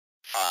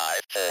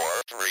Five,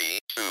 four, three,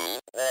 two,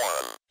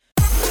 one.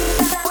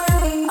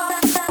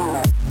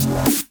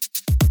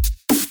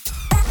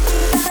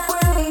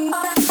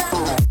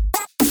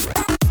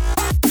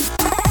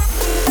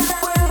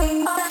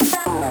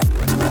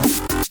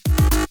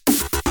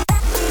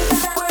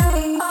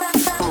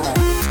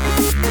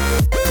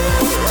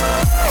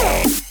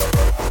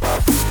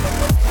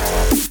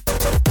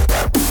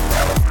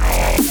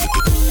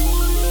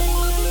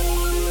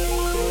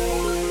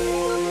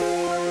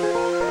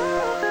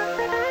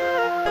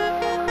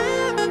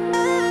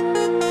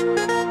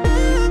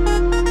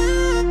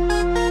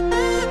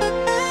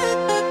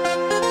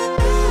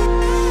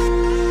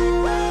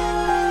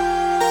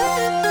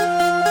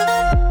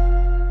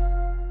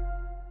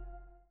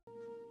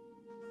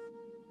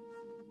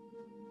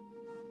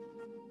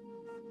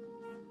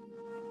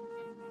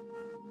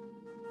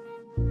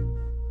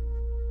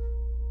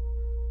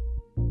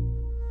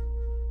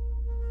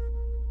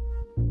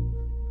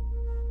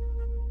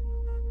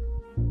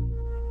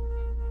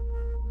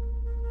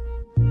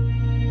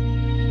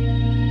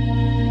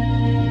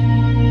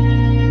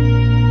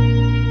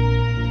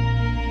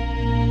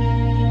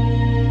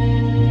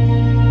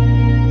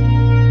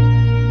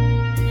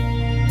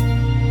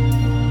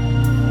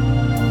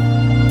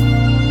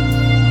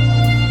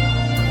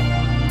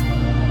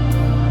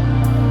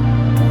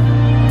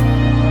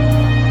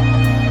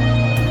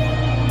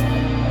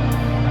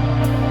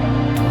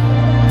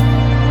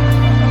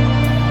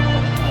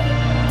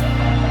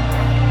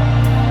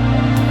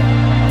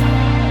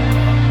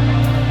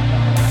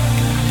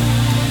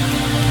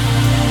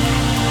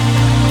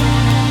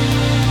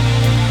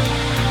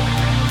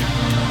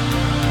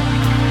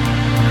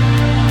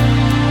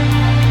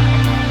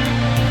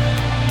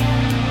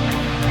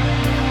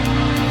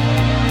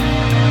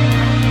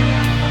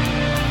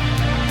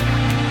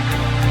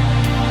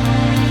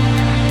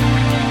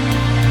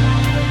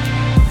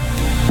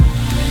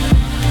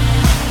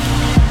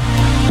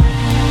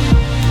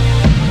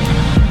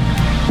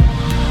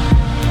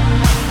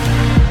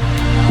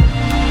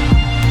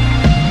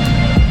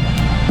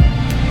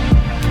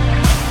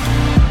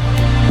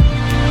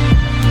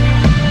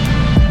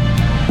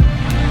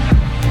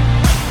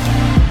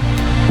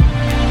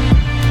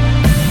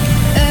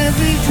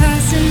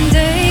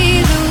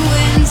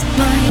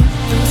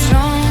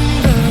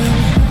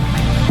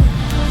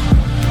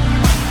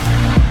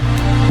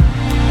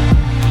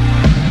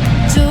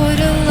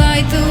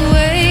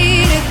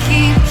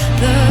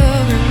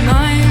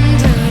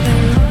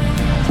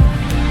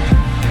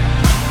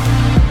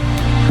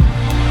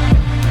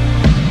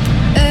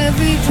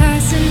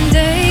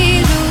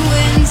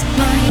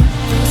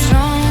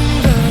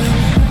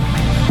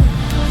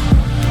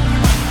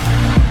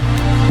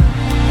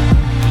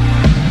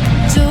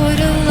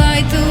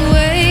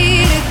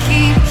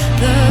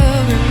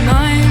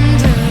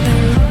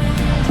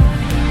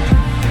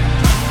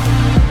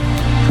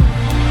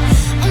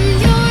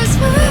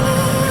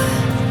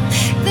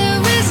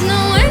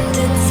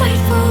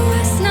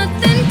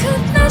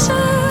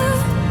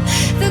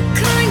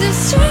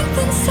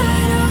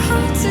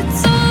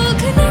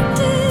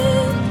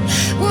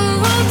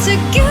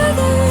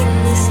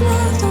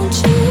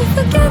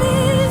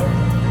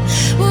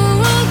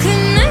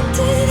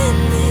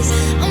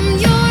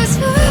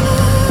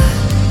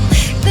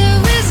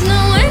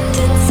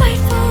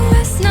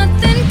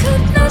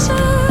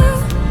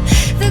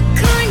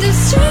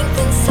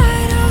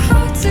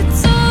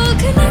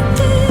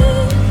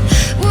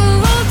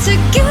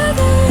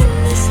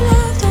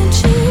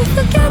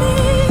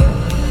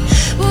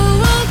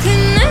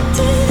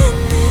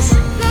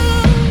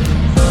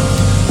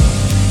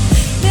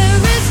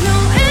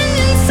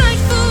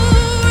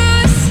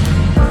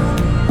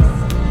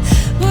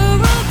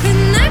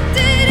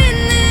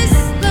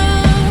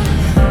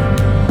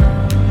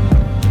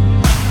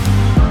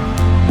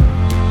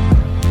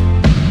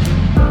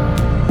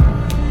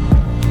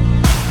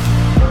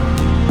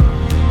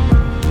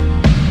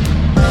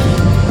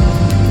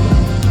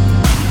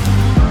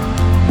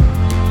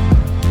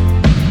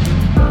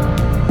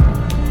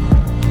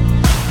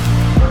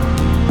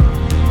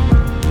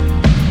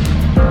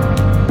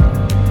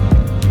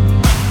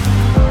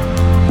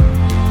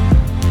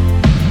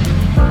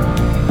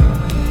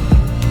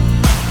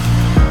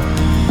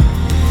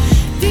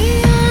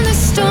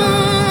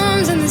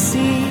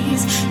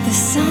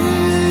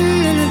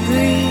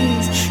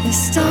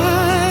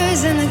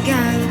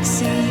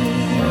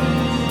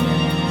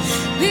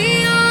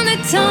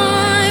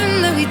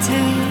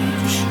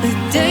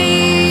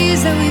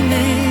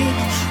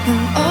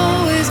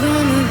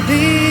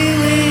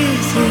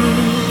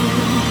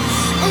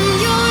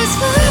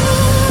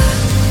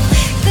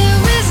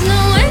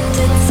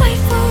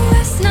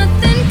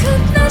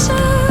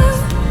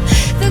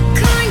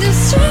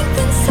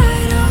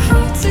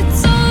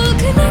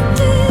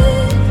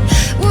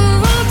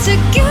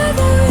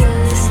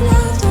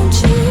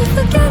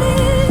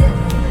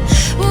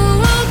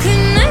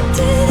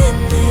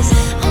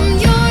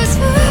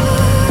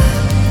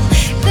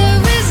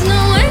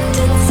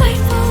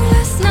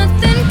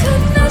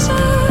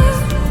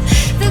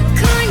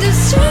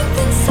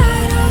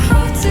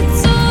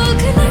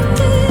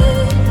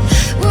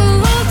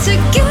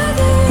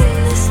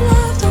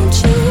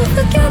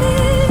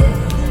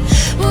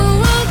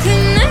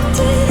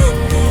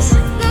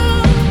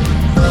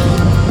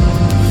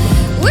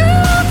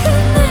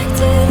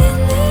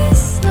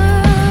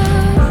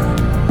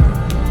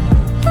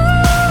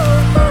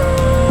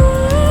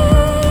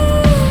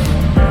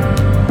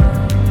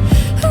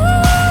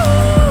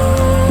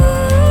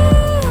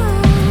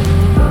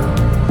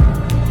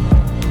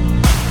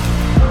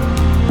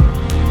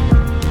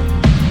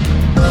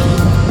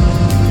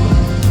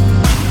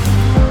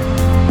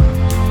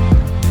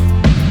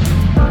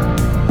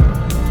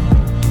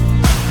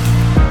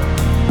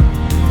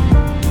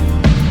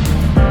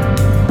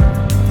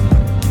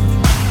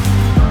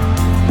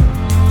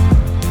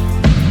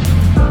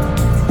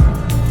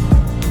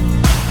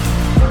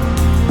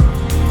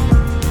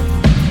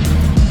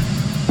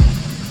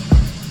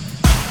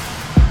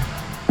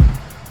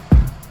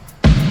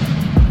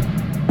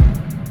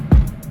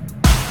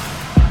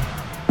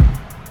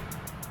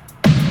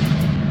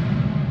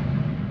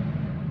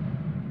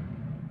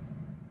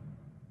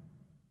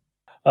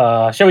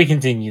 Shall we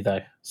continue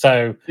though?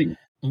 So,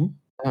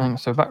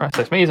 So back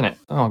so it's me, isn't it?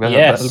 Oh,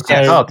 yes. look So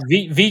at the cards.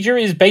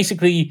 Vija is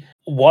basically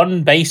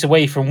one base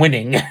away from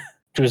winning.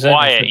 To a certain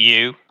Quiet, extent.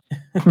 you.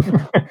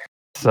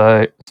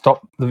 So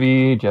stop the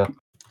Vija.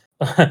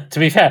 To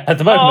be fair, at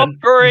the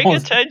moment, Bring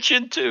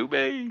attention to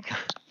me.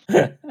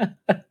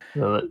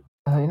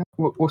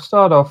 We'll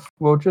start off.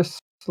 We'll just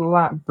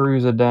slap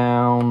Bruiser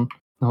down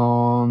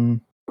on.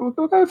 We'll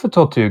go for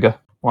Tortuga.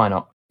 Why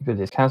not? If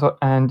it is cancelled.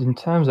 And in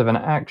terms of an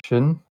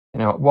action,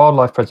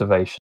 wildlife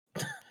preservation.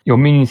 Your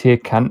minions here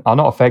are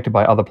not affected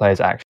by other players'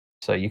 actions,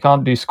 so you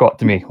can't do squat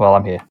to me while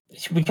I'm here.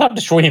 We can't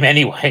destroy him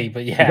anyway,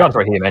 but yeah. You can't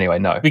destroy him anyway,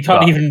 no. We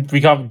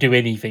can't do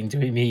anything to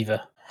him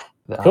either.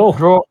 Cool.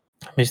 Draw.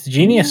 Mr.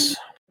 Genius.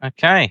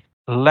 Okay,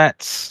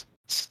 let's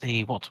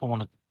see what I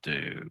want to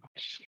do.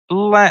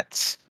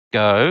 Let's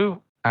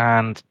go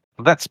and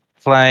let's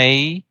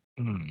play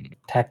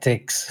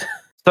Tactics.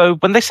 So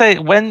when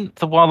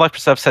the wildlife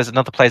preserve says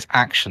another player's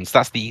actions,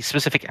 that's the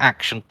specific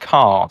action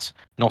card,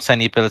 not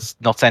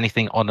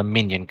anything on a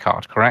minion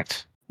card,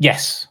 correct?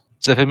 Yes.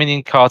 So if a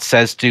minion card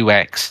says do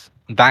X,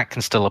 that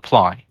can still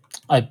apply.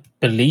 I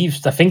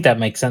think that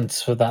makes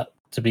sense for that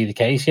to be the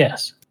case,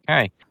 yes.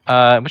 Okay.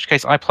 In which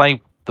case I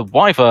play the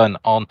Wyvern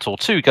on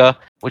Tortuga,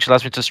 which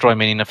allows me to destroy a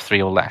minion of 3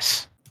 or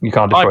less. You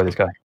can't destroy this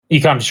guy. You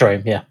can't destroy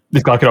him, yeah.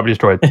 This guy cannot be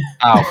destroyed.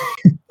 Oh.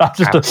 that's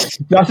just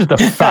a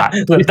fact.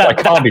 This guy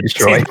can't be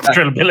destroyed.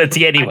 Natural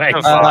ability anyway.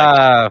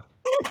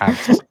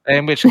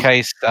 In which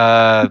case,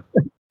 the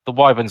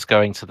Wyvern's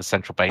going to the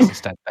central base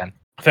instead then.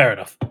 Fair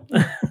enough.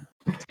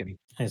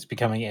 It's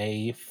becoming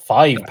a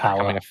 5 power.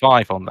 Becoming a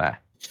 5 on there.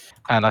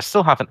 And I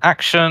still have an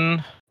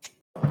action.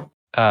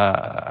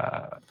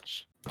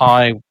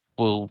 I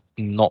will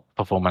not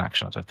perform an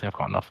action. I don't think I've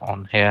got enough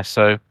on here.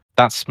 So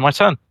that's my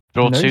turn.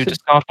 Draw 2,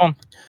 discard 1.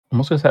 I'm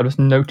also going to say, I just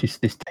noticed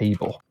this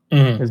table.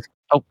 Mm.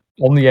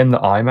 On the end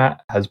that I'm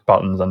at has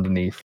buttons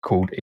underneath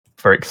called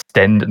for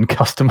extend and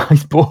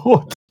customize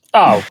board.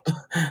 Oh,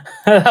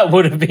 that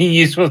would have been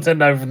useful to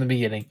know from the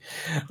beginning.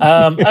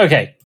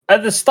 Okay,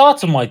 at the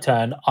start of my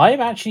turn,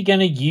 I'm actually going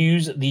to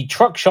use the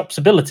truck shop's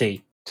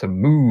ability to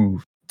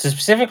move.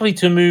 Specifically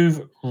to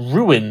move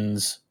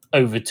ruins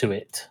over to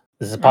it.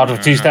 This is part of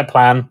a 2-step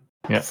plan.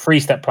 Yeah.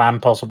 3-step plan,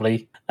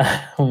 possibly.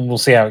 We'll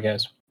see how it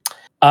goes.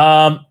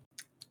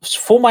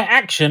 For my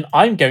action,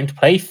 I'm going to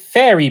play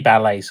Fairy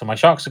Ballet. So my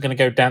sharks are going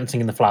to go dancing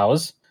in the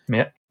flowers.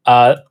 Yeah.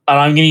 And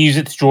I'm going to use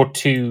it to draw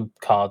 2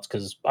 cards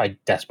because I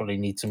desperately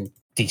need some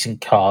decent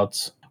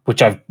cards,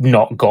 which I've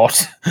not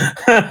got.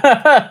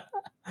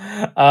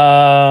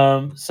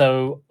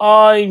 So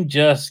I'm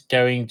just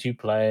going to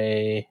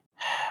play.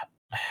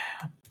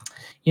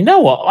 You know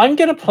what? I'm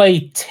going to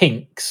play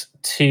Tinks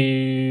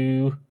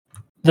to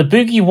the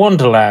Boogie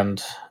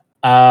Wonderland.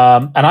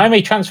 And I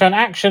may transfer an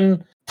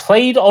action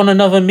played on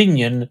another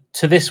minion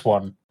to this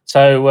one.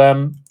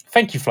 So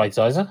thank you,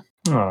 Flightzizer.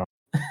 Oh.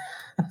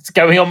 It's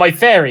going on my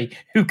fairy,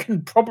 who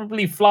can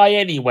probably fly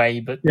anyway.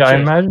 But yeah, I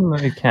imagine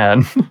that it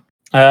can.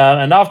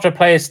 And after I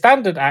play a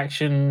standard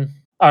action...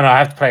 Oh, no, I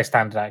have to play a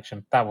standard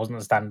action. That wasn't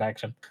a standard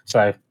action.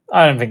 So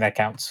I don't think that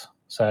counts.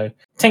 So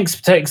Tinks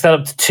takes that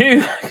up to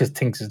 2, because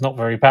Tinks is not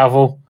very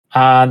powerful.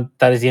 And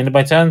that is the end of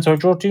my turn, so I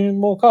draw 2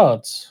 more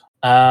cards.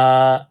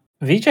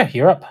 Vija,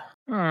 you're up.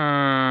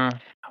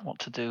 What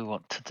to do?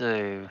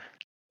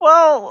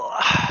 Well,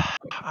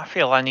 I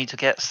feel I need to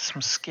get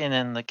some skin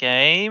in the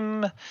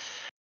game.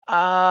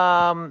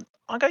 I'm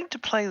going to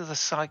play the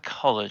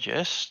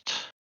psychologist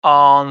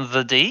on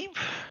the deep.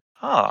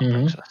 Oh, that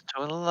brings us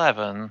to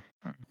 11.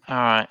 All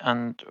right,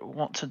 and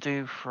what to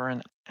do for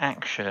an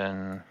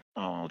action?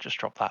 Oh, I'll just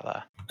drop that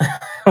there.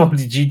 What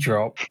did you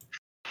drop?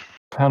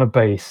 Pound of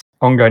base.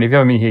 Ongoing. If you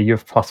have me here, you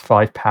have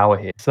 +5 power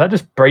here. So that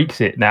just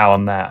breaks it now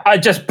on that. I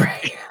just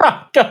break.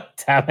 Oh, God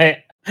damn it.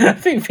 I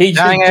think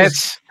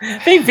Vija's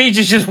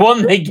just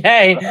won the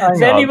game.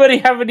 Does anybody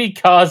have any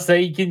cards that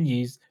he can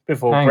use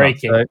before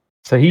breaking?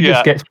 So he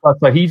just gets plus.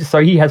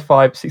 So he has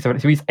 5, 6, 7.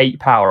 So he's 8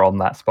 power on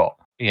that spot.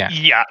 Yeah.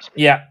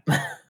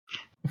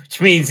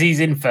 Which means he's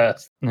in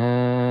first.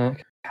 Can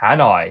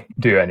I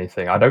do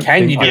anything? I don't.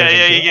 Can you do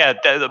anything? Yeah.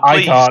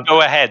 Please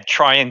go ahead.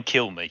 Try and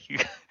kill me.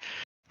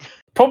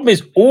 Problem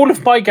is, all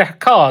of my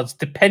cards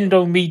depend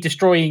on me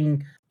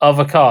destroying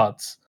other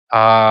cards.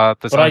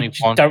 But I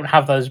just don't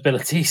have those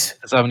abilities.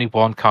 There's only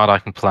one card I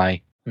can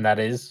play. And that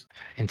is?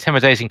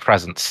 Intimidating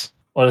Presence.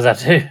 What does that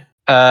do?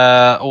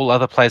 All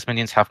other players'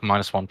 minions have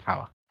 -1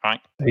 power.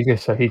 Right.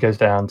 So he goes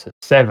down to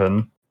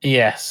 7.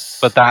 Yes.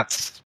 But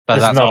that's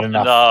not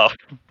enough.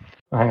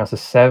 Hang on, so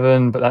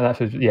 7, but that's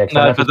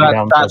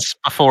that's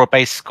before a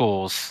base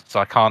scores, so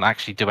I can't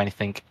actually do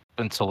anything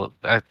until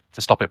to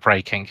stop it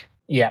breaking.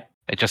 Yeah.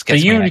 It just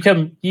gets. So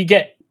you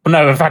get.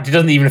 No, in fact, it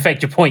doesn't even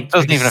affect your points. It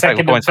doesn't even affect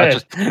your points.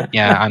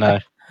 I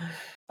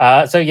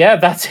know. So yeah,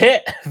 that's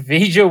it.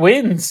 Vija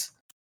wins.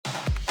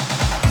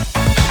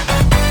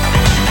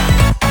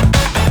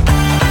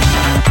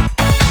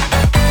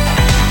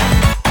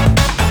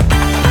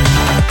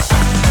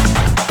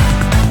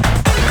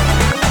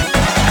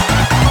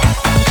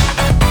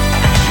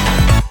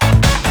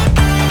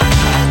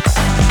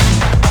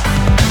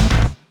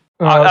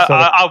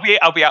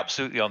 I'll be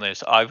absolutely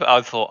honest.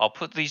 I thought I'll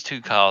put these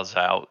 2 cards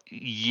out.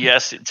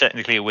 Yes, it's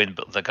technically a win,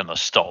 but they're gonna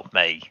stop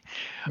me.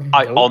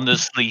 I Nope.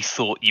 honestly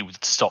thought you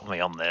would stop me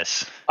on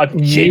this. I'm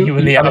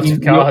genuinely out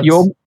of cards.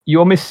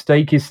 Your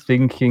mistake is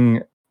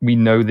thinking we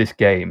know this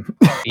game.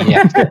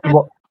 Yeah.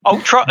 Oh,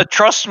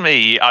 trust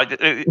me.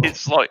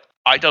 It's like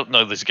I don't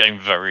know this game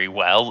very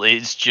well.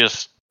 It's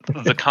just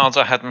the cards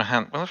I had in my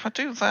hand. Well, if I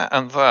do that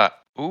and that,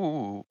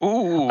 ooh,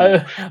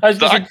 I was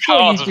gonna say, that before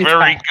you card's do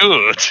very that-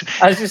 good.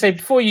 I was going to say,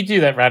 before you do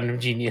that, random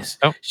genius,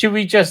 Oh. should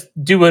we just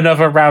do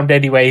another round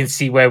anyway and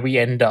see where we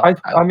end up?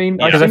 I mean,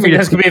 Yeah. Because I think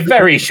that's going to be a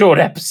very short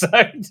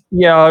episode.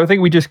 Yeah, I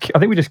think we just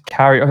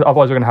carry.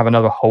 Otherwise, we're going to have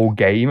another whole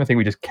game. I think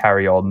we just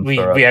carry on. We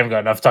for, haven't got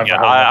enough time Yeah,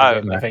 for a whole I-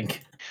 other game, I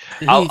think.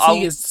 I'll-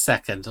 He gets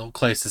second or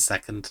close to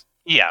second.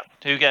 Yeah,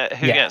 who Yeah.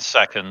 gets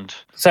second?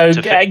 So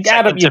To add up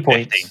second your to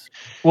points. 15.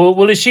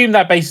 We'll assume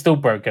that base is still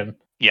broken.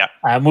 Yeah.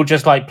 And we'll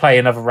just like play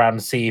another round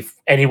and see if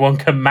anyone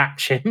can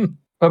match him.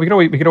 Well, we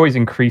could always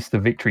increase the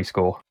victory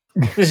score.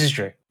 This is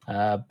true.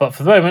 But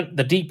for the moment,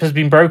 the deep has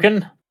been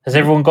broken. Has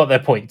everyone got their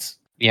points?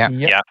 Yeah.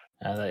 Yeah.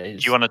 That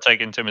is... Do you want to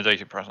take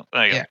intimidation present?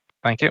 There you Yeah. go.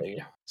 Thank you. There you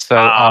go. So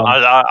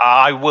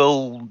I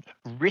will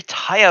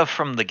retire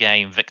from the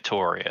game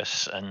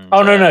victorious. And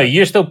Oh, no,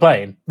 you're still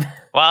playing.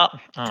 Well,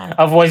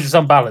 Otherwise, it's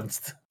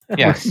unbalanced.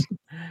 yes.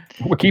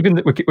 We're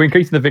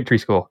increasing the victory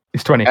score.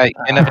 It's 20.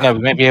 You never know. We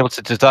may be able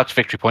to deduct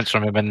victory points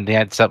from him and he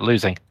ends up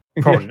losing.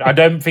 Probably. I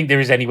don't think there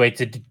is any way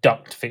to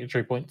deduct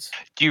victory points.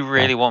 do you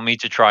really want me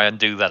to try and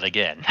do that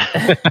again?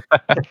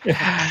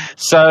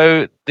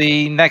 So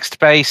the next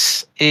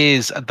base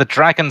is the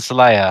Dragon's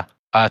Lair.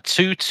 A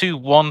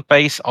 2-2-1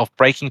 base of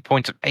breaking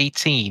point of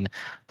 18.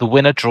 The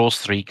winner draws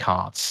 3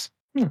 cards.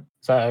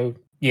 So,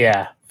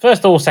 yeah.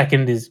 First or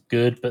second is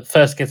good, but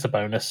first gets a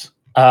bonus.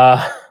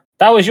 That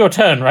was your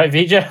turn, right,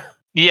 Vija?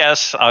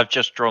 Yes, I've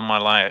just drawn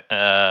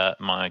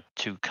my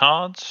 2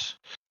 cards.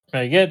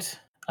 Very good.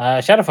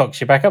 Shadowfox,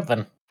 you're back up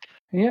then.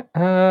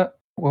 Yeah.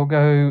 We'll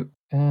go.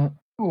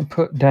 We'll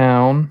put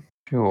down.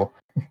 Sure.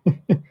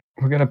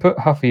 We're going to put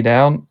Huffy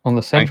down on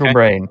the central Okay.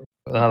 brain.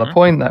 With another Mhm.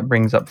 point that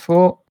brings up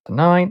 4 to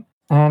 9.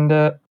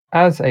 And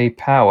as a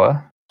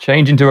power,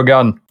 change into a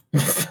gun.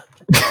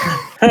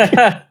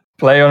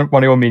 Play on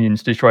one of your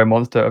minions, destroy a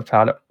monster of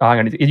power. Hang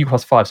on, you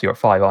plus 5, so you're at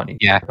 5, aren't you?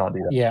 Yeah. You can't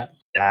do that. Yeah.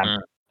 Damn.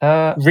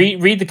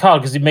 Read the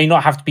card because it may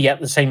not have to be at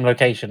the same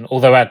location.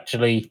 Although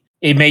actually,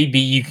 it may be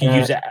you can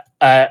use it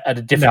at a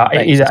No, different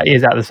it base.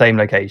 is at the same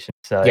location.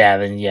 So Yeah,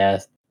 then yeah.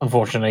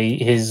 Unfortunately,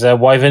 his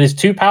Wyvern is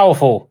too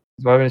powerful.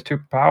 Wyvern is too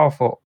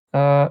powerful.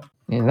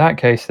 In that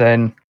case,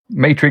 then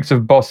Matrix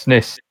of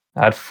Bossness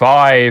at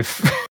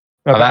 5.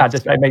 Oh,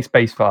 that's- It makes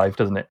base 5,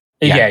 doesn't it?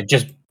 Yeah. Yeah,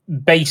 just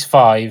base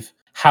 5.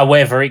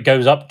 However, it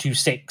goes up to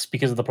 6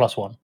 because of the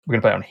 +1. We're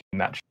gonna play it on heat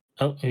match.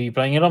 Oh, who are you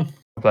playing it on?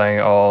 We're playing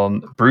it on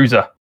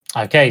Bruiser.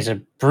 Okay, so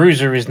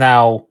Bruiser is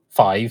now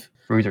 5.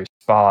 Bruiser is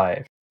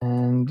 5,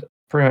 and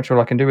pretty much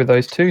all I can do with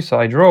those 2. So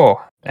I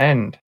draw,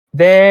 and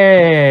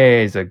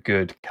there's a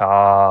good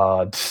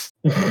card.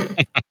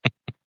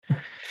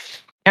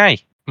 Okay.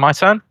 My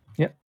turn.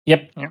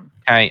 Yep.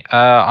 Okay.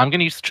 I'm going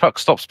to use the truck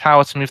stops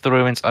power to move the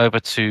ruins over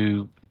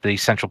to the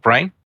central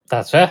brain.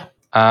 That's fair.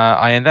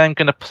 I am then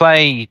going to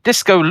play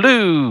Disco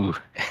Lou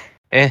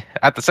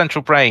at the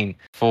central brain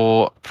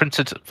for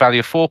printed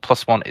value of 4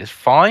 plus 1 is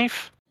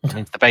 5. That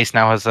means the base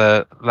now has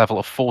a level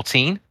of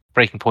 14.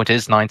 Breaking point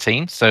is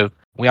 19. So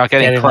we are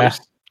getting Getting close.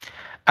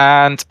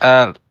 And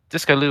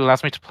Disco Lou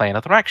allows me to play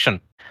another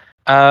action,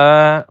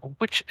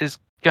 which is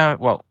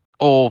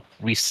or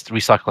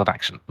recycle an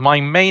action.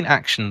 My main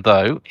action,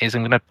 though, is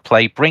I'm going to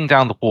play Bring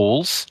Down the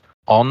Walls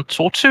on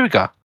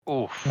Tortuga.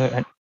 Oof.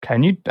 And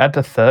can you add the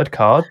 3rd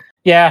card?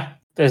 Yeah,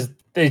 it's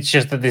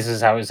just that this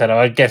is how it's set up.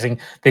 I'm guessing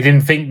they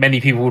didn't think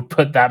many people would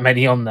put that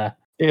many on there.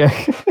 Yeah.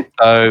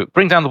 So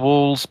Bring Down the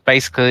Walls,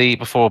 basically,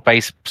 before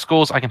base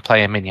scores, I can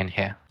play a minion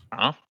here.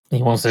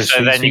 He wants those So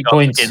sweet, then you sweet got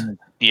points. skin.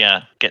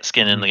 Yeah, get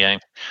skin in the game.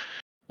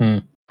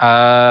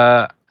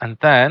 And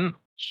then,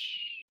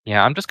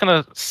 yeah, I'm just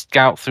going to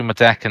scout through my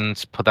deck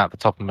and put that at the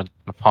top of my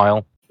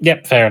pile,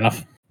 Yep, fair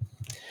enough.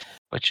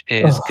 which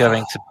is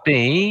going to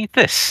be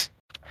this.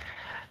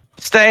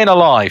 Staying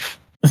alive.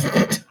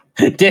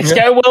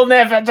 Disco will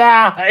never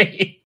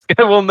die.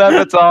 It will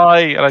never die.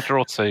 And I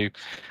draw 2.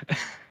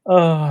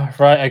 Oh,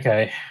 right,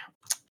 okay.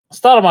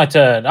 Start of my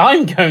turn.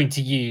 I'm going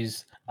to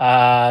use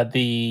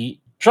the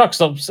truck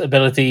stops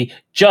ability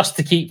just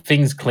to keep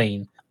things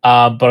clean.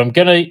 But I'm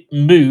going to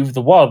move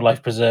the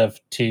wildlife preserve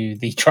to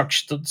the truck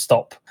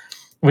stop,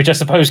 which I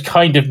suppose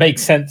kind of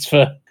makes sense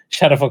for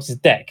Shadowfox's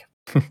deck.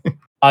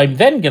 I'm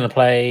then going to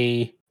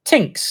play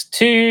Tinks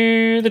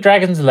to the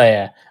Dragon's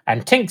Lair,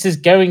 and Tinks is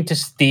going to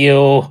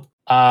steal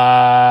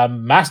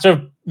Master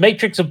of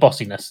Matrix of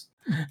Bossiness.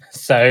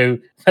 So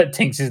that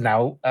Tinks is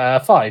now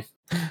 5.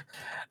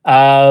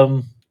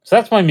 So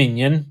that's my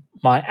minion.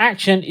 My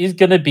action is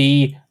going to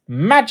be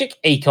Magic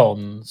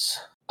Acons.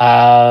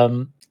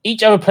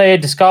 Each other player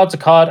discards a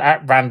card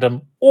at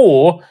random,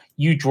 or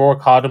you draw a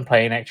card and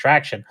play an extra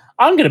action.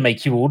 I'm going to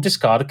make you all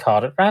discard a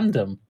card at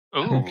random,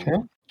 Ooh. Okay.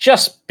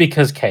 just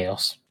because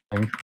chaos.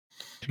 You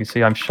can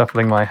see I'm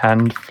shuffling my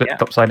hand flipped Yeah.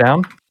 upside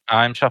down.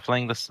 I'm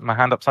shuffling my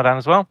hand upside down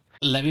as well.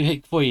 Let me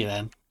pick for you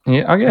then.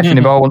 Yeah, I guess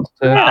Nibal wants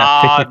to pick a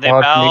card from each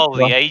Nibal,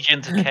 the one.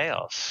 agent of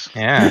chaos.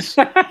 Yes.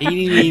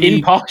 Eeny,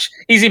 meeny-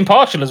 He's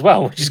impartial as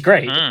well, which is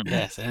great. Mm.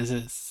 Yes,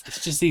 it's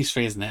just these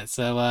three, isn't it?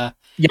 So,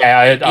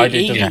 Yeah, I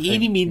did.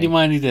 eeny, meeny,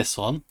 miny, this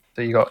one.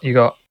 So you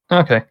got.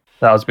 Okay,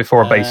 that was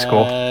before a base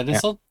score.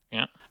 This one.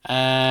 Yeah.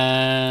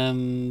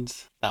 And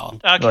that one.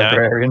 Okay.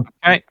 Librarian.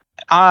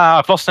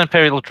 I've lost an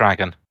Imperial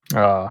Dragon.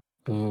 Ah,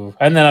 Ooh.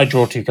 And then I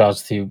draw 2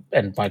 cards to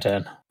end my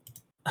turn.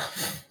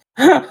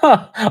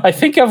 I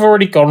think I've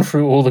already gone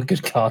through all the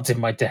good cards in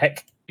my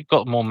deck. You've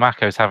got more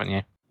Makos, haven't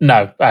you?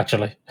 No,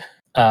 actually.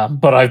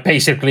 But I've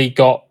basically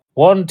got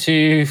 1,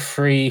 2,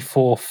 3,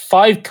 4,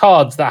 5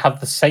 cards that have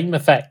the same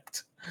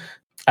effect.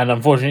 And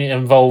unfortunately, it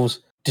involves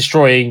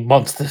destroying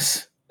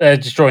monsters,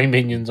 destroying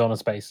minions on a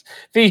space.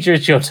 Feature,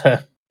 it's your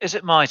turn. Is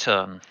it my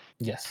turn?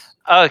 Yes.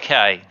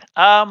 Okay.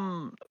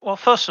 Well,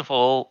 first of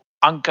all,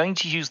 I'm going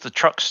to use the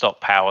truck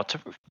stop power to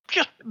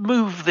just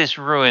move this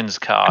ruins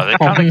card. It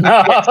kind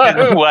of gets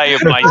in the way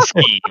of my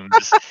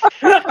schemes.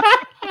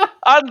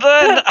 And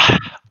then,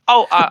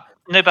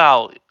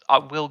 Nibal, I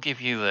will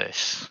give you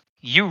this.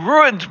 You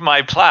ruined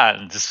my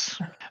plans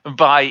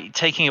by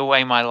taking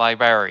away my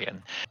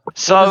librarian. What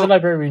does So the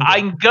librarian do?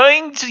 I'm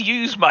going to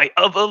use my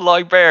other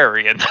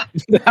librarian.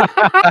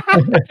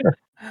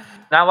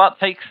 Now that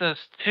takes us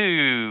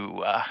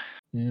to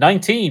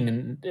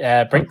 19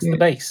 breaks the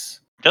base.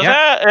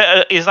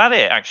 Is that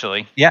it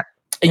actually?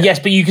 Yes,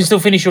 but you can still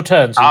finish your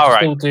turn, so you All can right.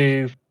 still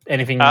do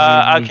anything you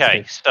need to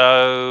Okay, do.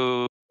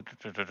 so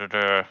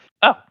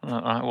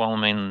well,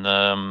 I mean,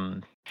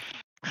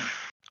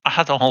 I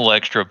had a whole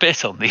extra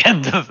bit on the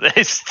end of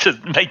this to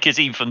make it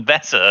even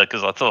better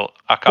because I thought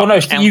I can't. Well,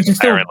 no, you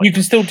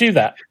can still do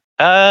that.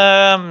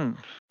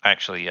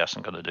 Actually, yes,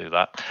 I'm going to do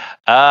that.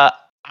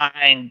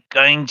 I'm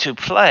going to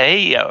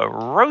play a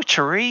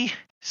rotary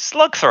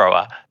slug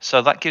thrower,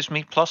 so that gives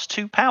me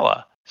 +2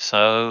 power.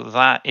 So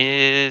that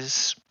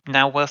is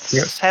now worth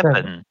You're at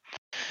 7.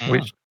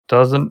 which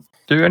doesn't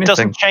do anything.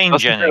 Doesn't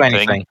change Doesn't do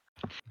anything.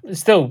 It's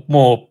still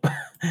more.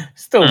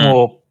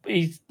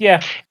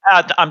 Yeah,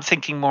 I'm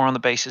thinking more on the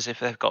basis if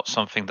they've got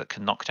something that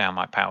can knock down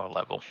my power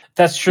level.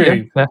 that's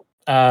true.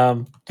 Yeah.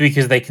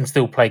 Because they can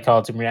still play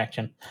cards in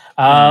reaction.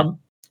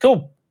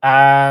 Cool.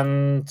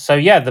 And so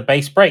yeah, the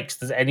base breaks.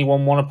 Does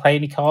anyone want to play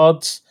any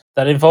cards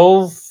that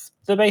involve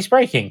the base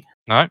breaking?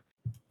 No.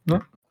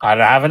 I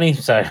don't have any.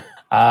 So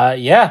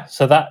yeah.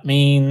 So that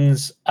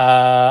means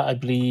I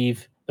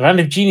believe the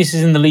Random Genius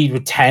is in the lead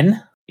with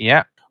 10.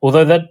 Yeah.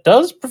 Although that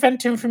does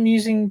prevent him from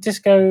using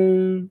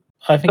Disco.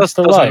 I think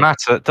still Doesn't alive.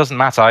 matter. It doesn't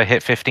matter. I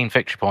hit 15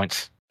 victory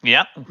points.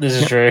 Yeah, This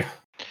is true.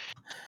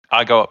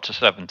 I go up to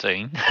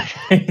 17.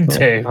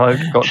 Too.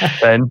 I've got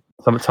 10.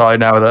 So I'm tied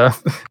now there.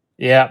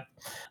 Yeah.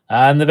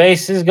 And the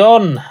base is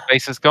gone.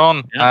 Base is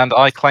gone, Yeah. and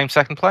I claim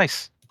second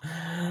place.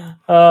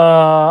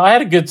 I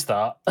had a good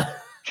start.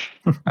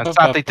 And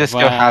sadly,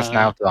 Disco has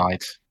now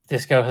died.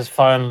 Disco has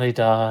finally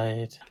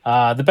died.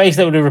 The base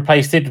that would have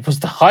replaced it was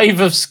the Hive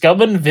of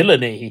Scum and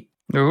Villainy.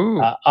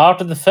 Ooh.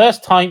 After the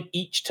first time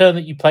each turn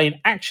that you play an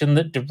action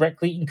that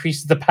directly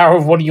increases the power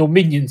of one of your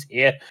minions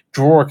here,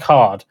 draw a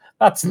card.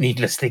 That's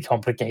needlessly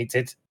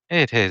complicated.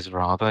 It is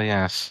rather,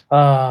 yes.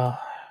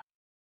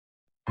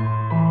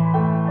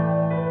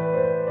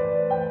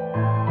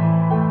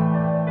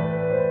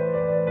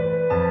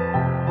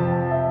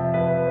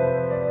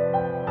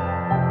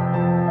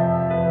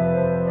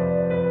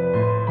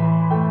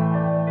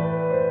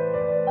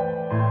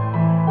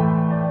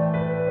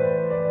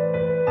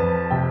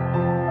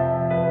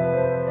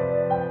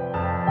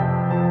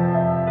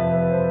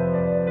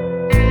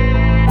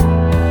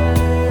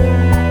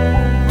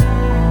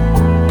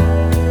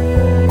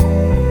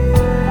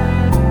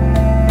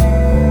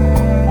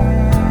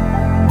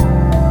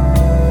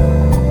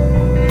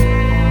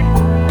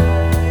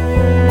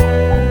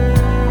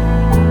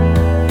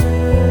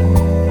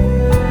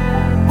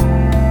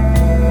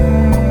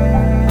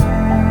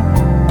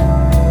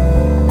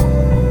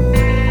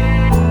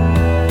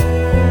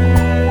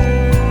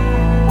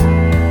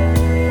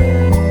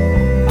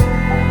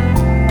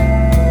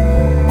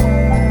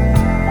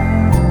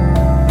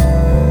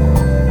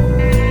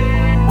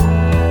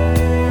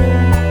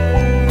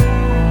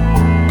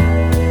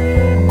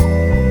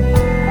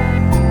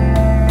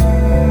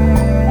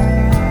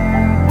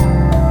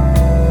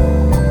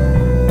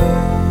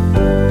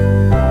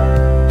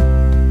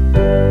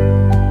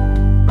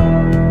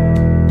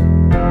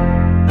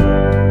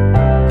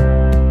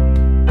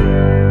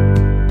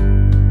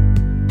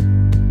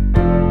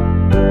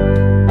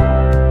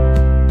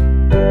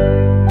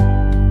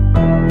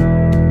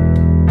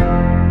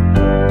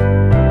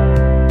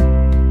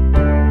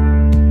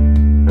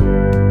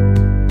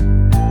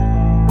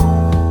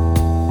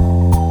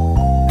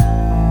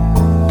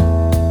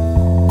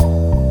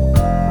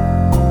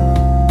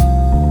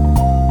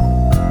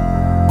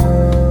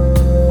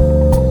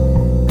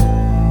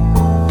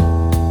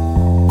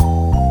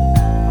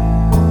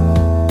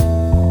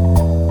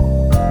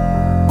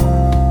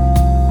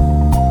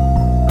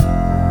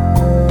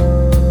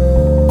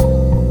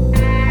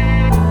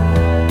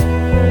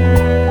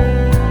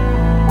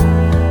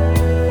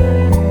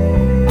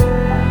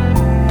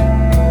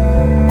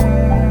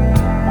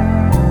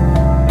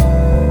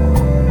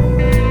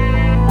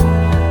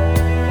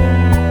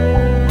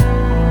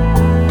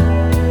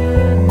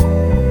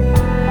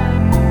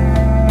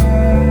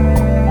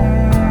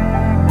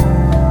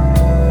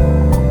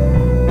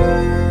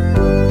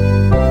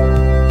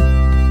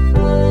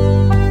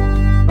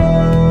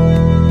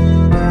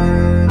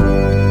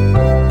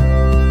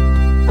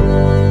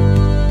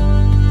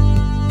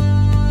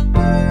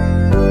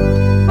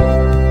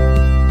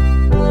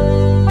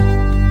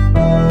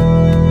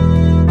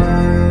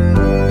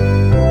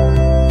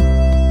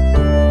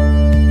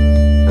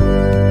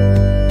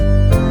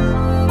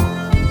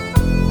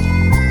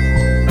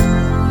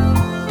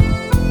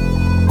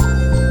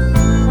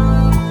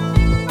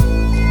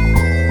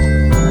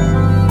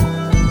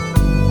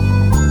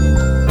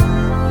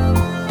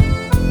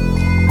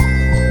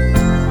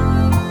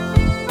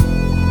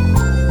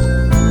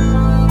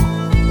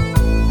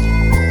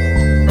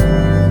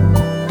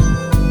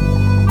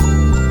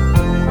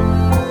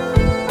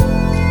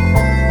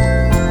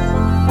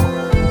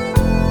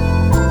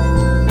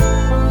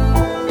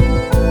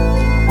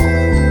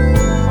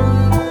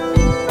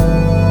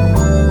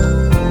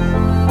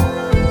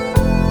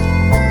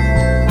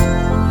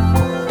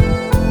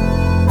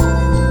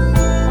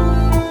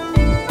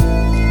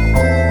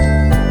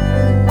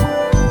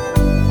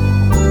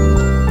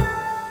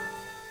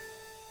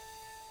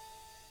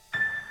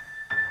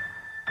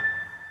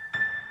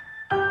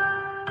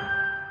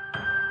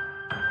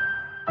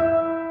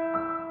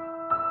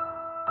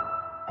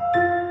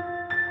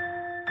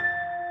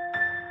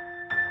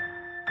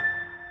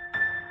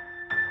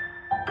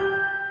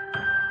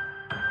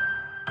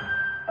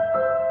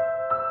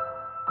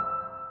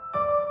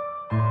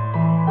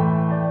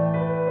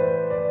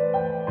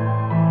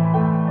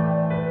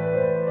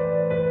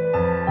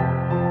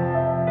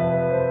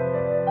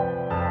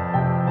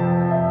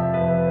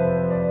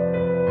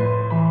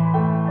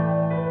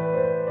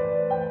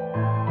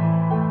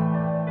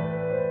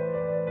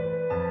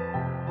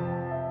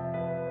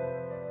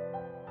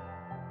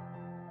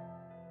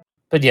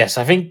 But yes,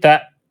 I think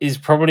that is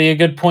probably a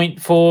good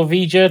point for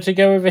Vija to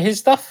go over his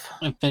stuff.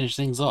 And finish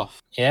things off.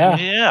 Yeah.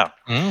 Yeah.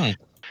 Mm.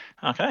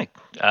 Okay.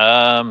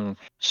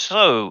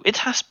 So it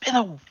has been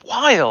a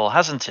while,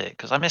 hasn't it?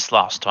 Because I missed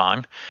last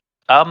time.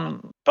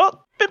 But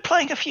been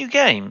playing a few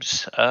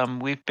games.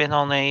 We've been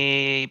on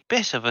a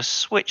bit of a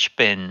Switch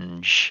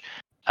binge.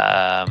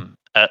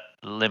 At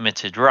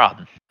limited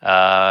run.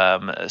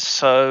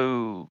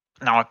 So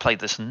now I played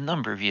this a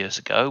number of years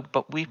ago,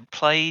 but we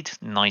played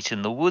Night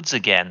in the Woods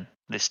again.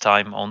 This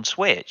time on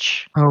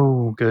Switch.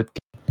 Oh, good.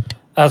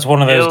 That's one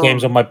of those Still-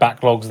 games on my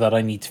backlogs that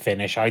I need to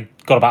finish. I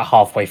got about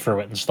halfway through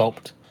it and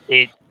stopped.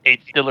 It's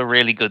still a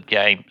really good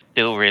game,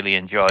 still really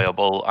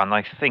enjoyable, and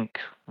I think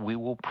we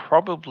will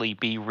probably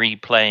be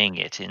replaying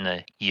it in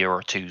a year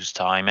or two's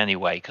time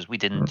anyway, because we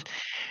didn't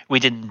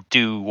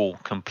do or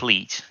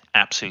complete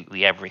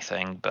absolutely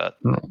everything, but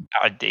No.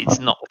 it's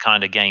not the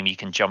kind of game you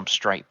can jump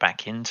straight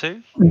back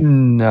into.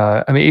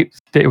 No, I mean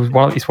it's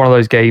one of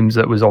those games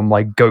that was on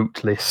my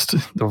GOAT list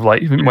of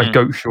like my Mhm.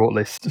 GOAT short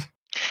list.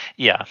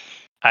 Yeah,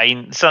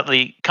 I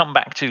certainly come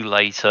back to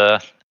later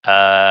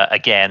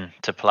again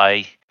to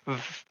play.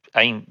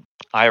 I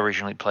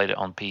originally played it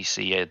on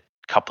PC a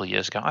couple of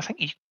years ago. I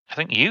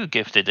think you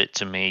gifted it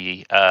to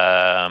me,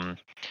 Shadow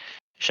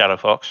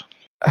Fox.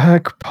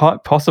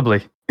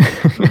 Possibly.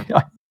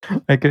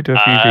 I go to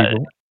a few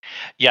people.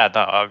 Yeah,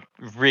 no, I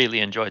really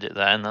enjoyed it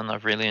then, and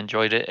I've really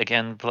enjoyed it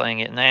again playing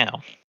it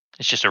now.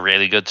 It's just a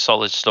really good,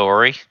 solid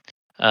story,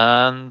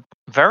 and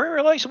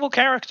very relatable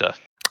character.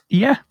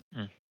 Yeah.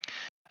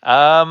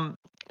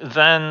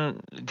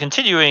 Then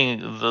continuing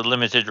the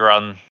limited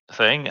run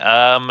thing,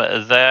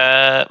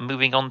 they're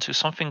moving on to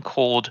something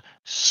called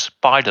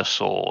Spider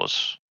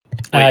Saws.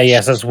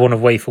 Yes, that's one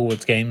of Way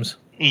Forward's games.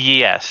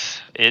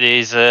 Yes, it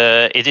is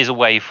a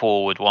way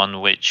forward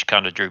one, which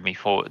kind of drew me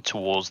forward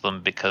towards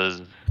them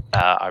because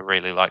I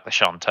really like the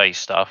Shantae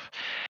stuff.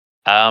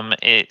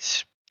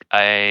 It's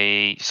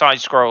a side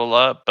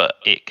scroller, but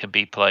it can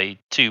be played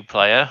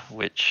 2-player,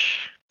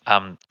 which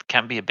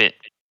can be a bit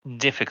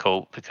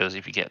difficult because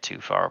if you get too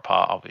far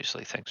apart,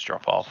 obviously things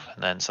drop off,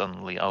 and then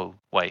suddenly, oh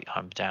wait,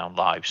 I'm down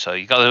live. So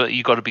you got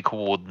to be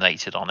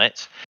coordinated on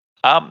it.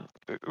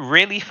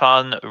 Really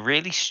fun,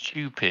 really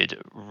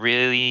stupid,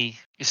 really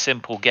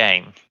simple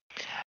game.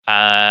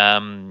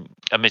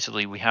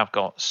 Admittedly, we have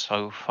got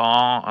so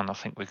far, and I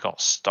think we've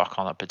got stuck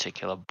on a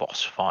particular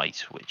boss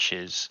fight, which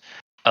is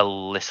a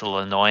little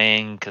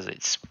annoying because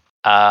it's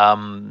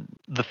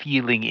the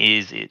feeling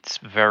is it's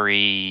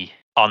very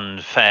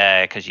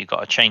unfair because you've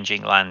got a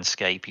changing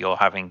landscape you're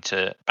having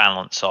to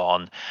balance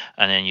on,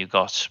 and then you've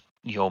got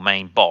your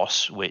main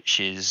boss, which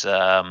is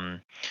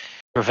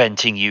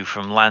preventing you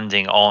from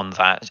landing on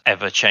that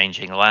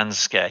ever-changing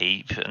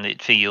landscape, and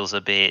it feels a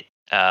bit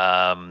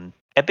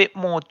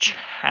more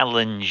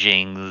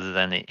challenging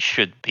than it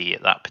should be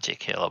at that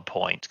particular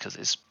point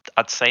because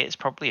I'd say it's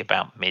probably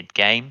about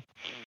mid-game.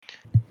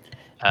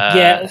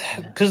 Yeah,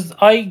 because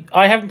I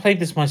haven't played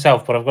this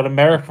myself, but I've got an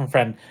American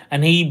friend,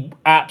 and he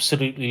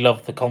absolutely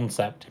loved the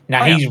concept.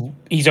 Now Oh, yeah.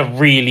 he's a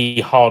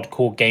really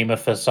hardcore gamer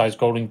for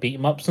side-scrolling beat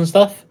 'em ups and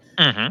stuff.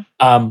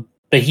 Mm-hmm.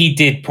 But he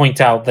did point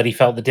out that he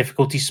felt the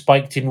difficulty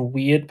spiked in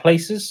weird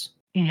places.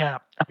 Yeah.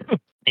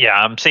 Yeah,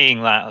 I'm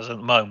seeing that at the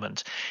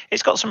moment.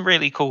 It's got some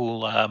really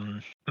cool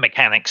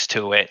mechanics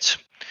to it,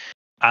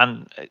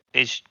 and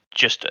it's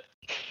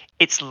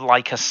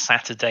like a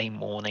Saturday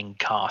morning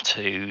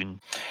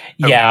cartoon.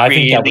 Yeah, A I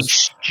think that really was.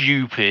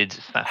 stupid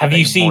Have you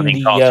Saturday seen morning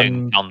the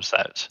cartoon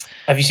concept.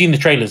 Have you seen the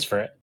trailers for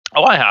it?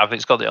 Oh, I have.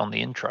 It's got it on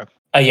the intro.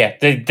 Oh yeah,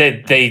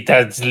 they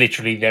that's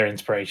literally their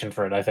inspiration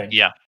for it, I think.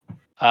 Yeah.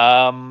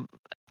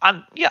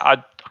 And yeah,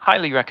 I'd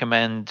highly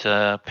recommend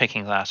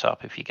picking that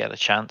up if you get a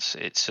chance.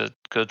 It's a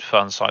good,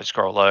 fun side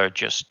scroller.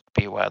 Just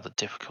be aware the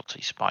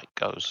difficulty spike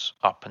goes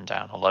up and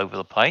down all over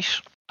the place.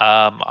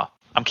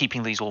 I'm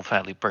keeping these all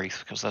fairly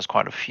brief because there's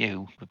quite a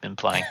few we've been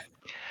playing.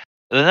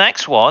 The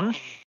next one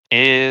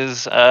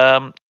is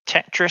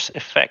Tetris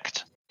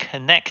Effect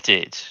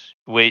Connected,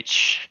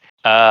 which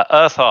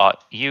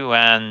Earthart, you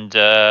and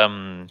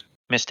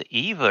Mr.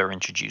 Eva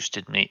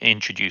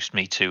introduced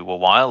me to a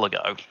while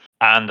ago,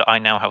 and I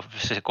now have a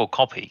physical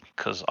copy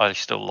because I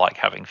still like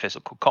having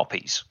physical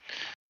copies.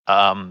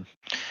 So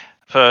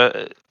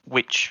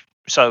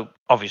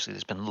obviously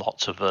there's been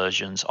lots of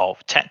versions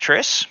of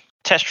Tetris.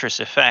 Tetris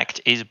Effect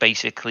is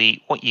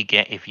basically what you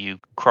get if you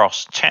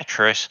cross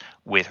Tetris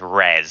with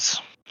Res.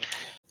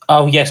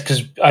 Oh yes,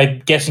 because I'm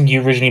guessing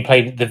you originally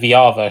played the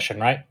VR version,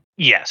 right?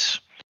 Yes.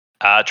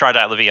 Tried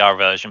out the VR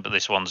version, but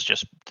this one's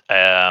just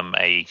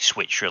a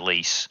Switch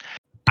release,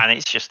 and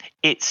it's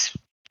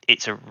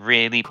a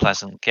really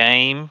pleasant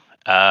game.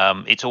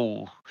 It's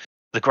all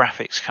the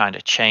graphics kind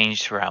of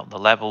change throughout the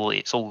level.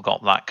 It's all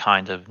got that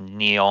kind of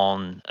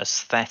neon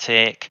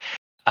aesthetic.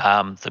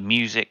 The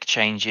music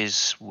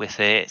changes with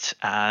it.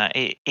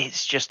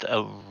 It's just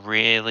a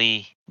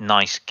really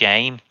nice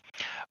game.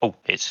 Oh,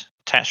 it's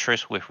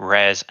Tetris with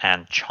Res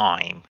and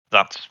Chime.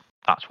 That's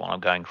what I'm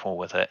going for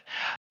with it.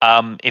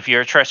 If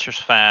you're a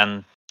Tetris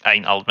fan,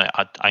 I'll admit,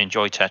 I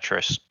enjoy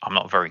Tetris. I'm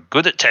not very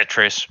good at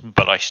Tetris,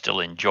 but I still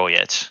enjoy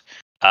it.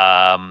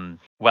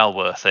 Well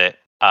worth it.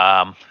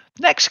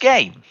 Next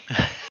game.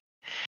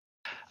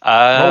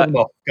 Roll them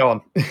off. Go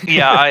on.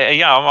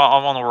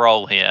 I'm on a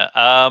roll here.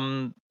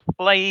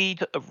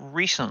 Played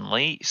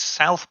recently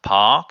South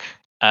Park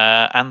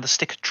and the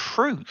Stick of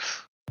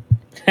Truth.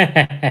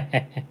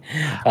 Yes.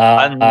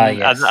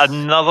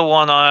 Another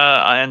one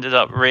I ended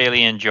up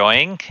really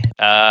enjoying.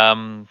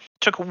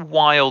 Took a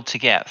while to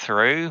get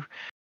through,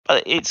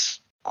 but it's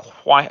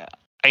quite.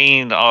 I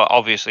mean,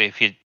 obviously,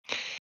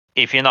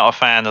 if you're not a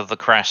fan of the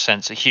Crash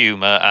sense of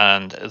humor,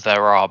 and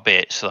there are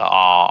bits that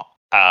are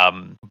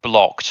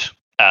blocked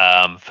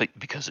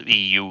because of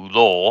EU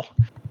law,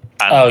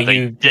 and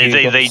you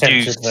got the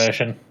censored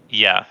version.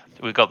 Yeah,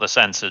 we've got the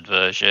censored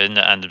version,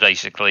 and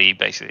basically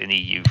an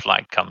EU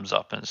flag comes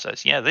up and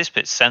says, "Yeah, this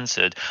bit's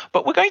censored,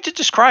 but we're going to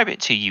describe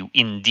it to you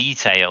in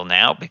detail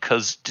now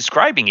because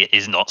describing it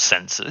is not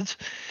censored."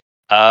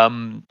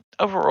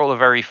 Overall, a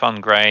very fun,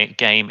 great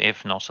game,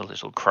 if not a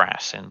little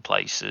crass in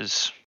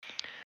places.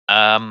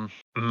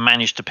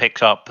 Managed to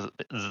pick up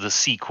the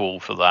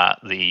sequel for that,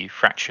 the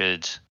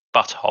Fractured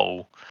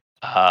Butthole,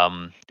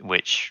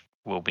 which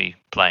we'll be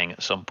playing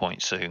at some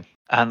point soon.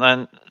 And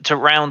then to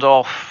round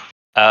off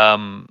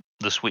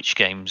the Switch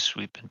games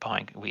we've been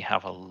buying, we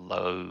have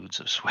loads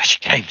of Switch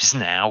games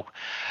now.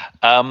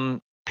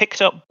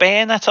 Picked up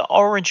Bayonetta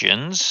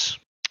Origins,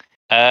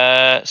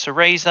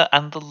 Cereza,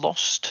 and the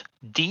Lost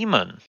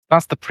Demon.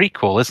 That's the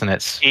prequel, isn't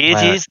it?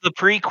 It is the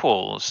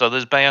prequel. So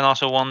there's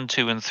Bayonetta 1,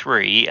 2, and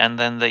 3, and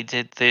then they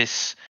did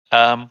this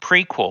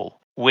prequel,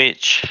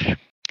 which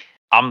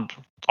I've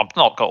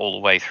not got all the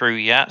way through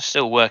yet.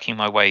 Still working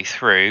my way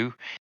through.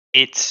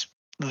 It's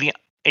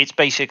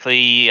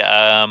basically you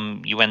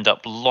end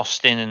up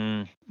lost in,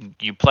 and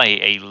you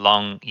play a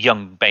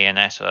young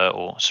Bayonetta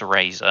or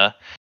Cereza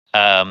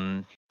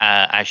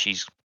as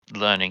she's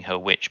learning her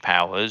witch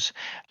powers,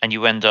 and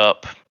you end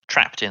up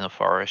trapped in a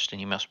forest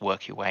and you must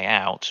work your way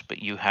out,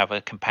 but you have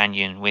a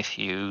companion with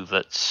you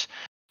that's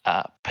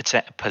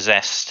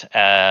possessed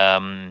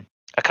a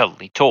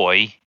cuddly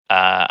toy,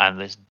 and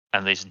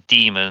this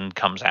demon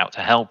comes out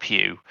to help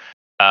you.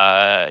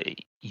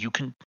 You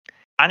can,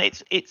 and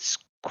it's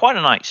quite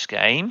a nice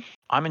game.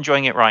 I'm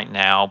enjoying it right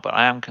now, but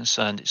I am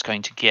concerned it's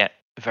going to get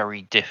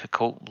very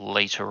difficult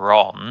later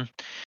on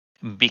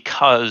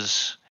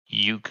because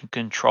you can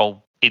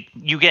control it.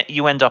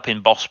 You end up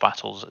in boss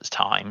battles at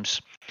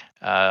times,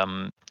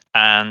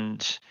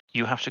 and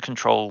you have to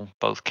control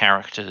both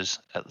characters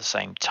at the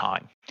same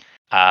time,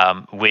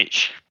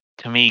 which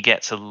to me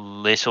gets a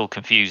little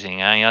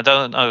confusing. I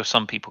don't know if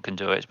some people can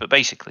do it, but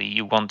basically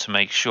you want to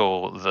make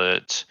sure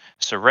that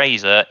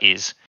Cereza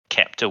is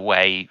kept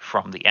away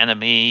from the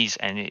enemies,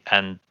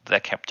 and they're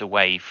kept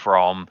away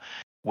from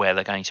where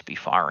they're going to be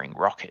firing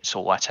rockets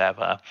or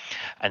whatever,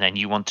 and then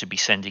you want to be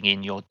sending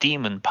in your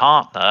demon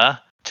partner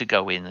to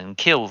go in and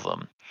kill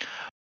them.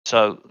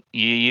 So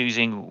you're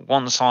using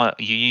one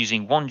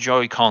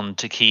Joy-Con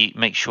to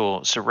make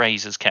sure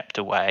Cereza's kept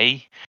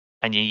away,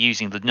 and you're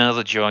using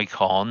another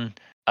Joy-Con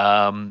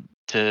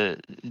to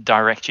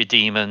direct your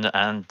demon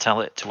and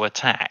tell it to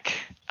attack.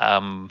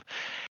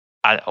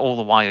 All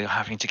the while you're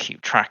having to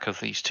keep track of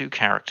these two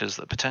characters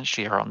that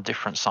potentially are on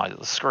different sides of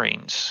the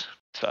screens.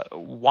 So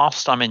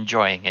whilst I'm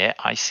enjoying it,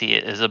 I see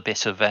it as a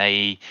bit of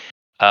a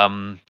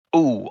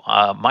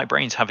my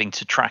brain's having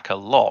to track a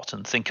lot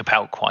and think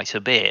about quite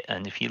a bit.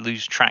 And if you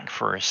lose track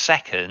for a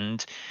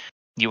second,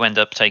 you end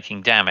up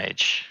taking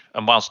damage.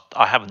 And whilst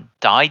I haven't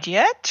died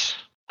yet,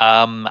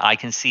 I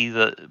can see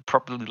that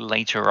probably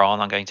later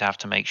on I'm going to have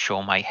to make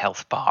sure my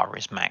health bar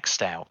is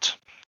maxed out.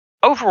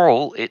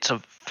 Overall, it's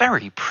a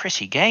very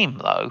pretty game,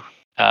 though.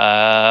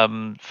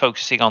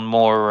 Focusing on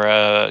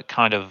more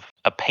kind of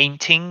a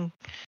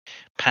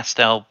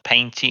pastel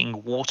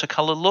painting,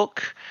 watercolor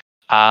look.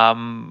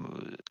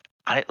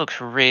 And it looks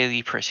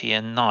really pretty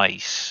and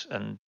nice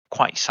and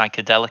quite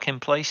psychedelic in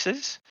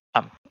places.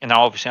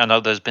 Obviously, I know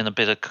there's been a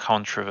bit of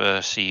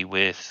controversy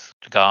with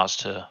regards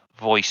to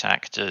voice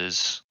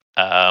actors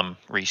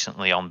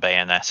recently on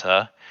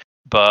Bayonetta,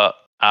 but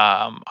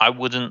I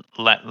wouldn't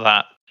let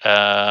that.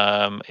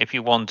 If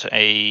you want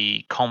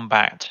a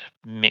combat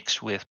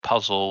mixed with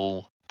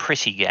puzzle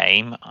pretty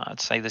game, I'd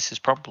say this is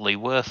probably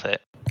worth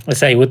it. I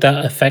say, would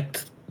that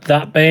affect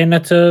that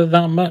Bayonetta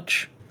that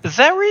much?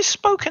 There is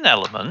spoken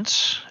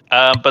elements,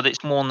 but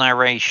it's more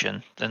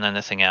narration than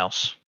anything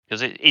else,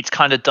 because it's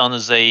kind of done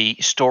as a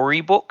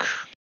storybook,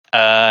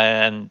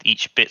 and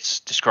each bit's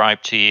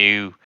described to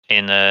you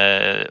in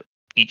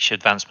each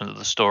advancement of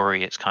the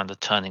story. It's kind of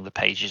turning the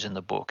pages in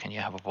the book, and you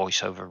have a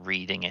voiceover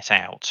reading it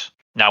out.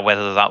 Now,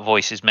 whether that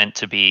voice is meant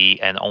to be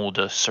an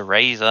older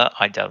Cereza,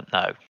 I don't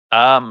know.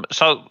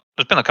 So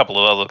there's been a couple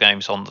of other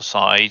games on the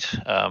side.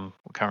 We're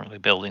currently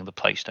building the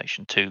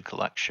PlayStation 2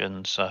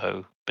 collection,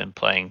 so been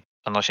playing,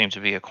 and I seem to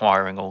be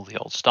acquiring all the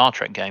old Star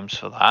Trek games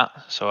for that.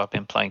 So I've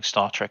been playing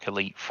Star Trek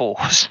Elite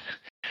Force,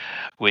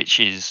 which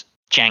is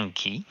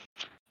janky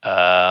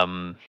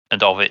and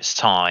of its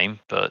time,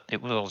 but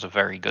it was a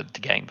very good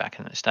game back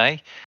in its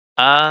day.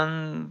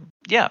 And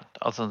yeah,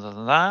 other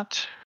than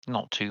that,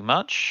 not too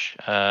much.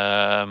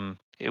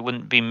 It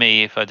wouldn't be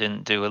me if I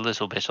didn't do a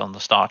little bit on the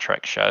Star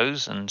Trek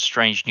shows, and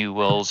Strange New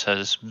Worlds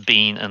has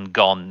been and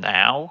gone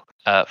now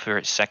for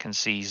its second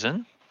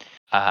season.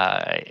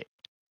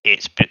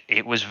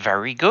 It was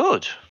very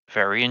good,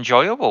 very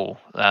enjoyable,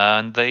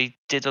 and they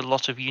did a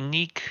lot of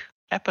unique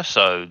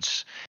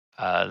episodes.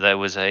 There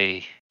was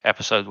a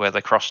episode where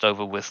they crossed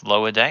over with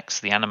Lower Decks,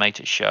 the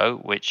animated show,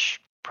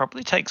 which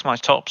probably takes my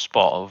top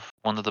spot of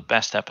one of the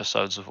best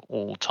episodes of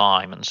all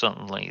time, and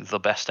certainly the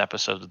best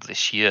episode of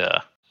this year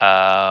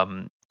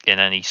in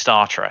any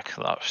Star Trek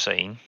that I've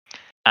seen.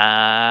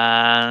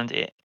 And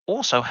it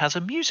also has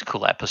a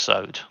musical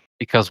episode.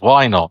 Because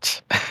why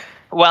not?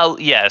 Well,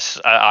 yes,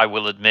 I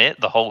will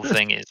admit the whole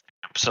thing is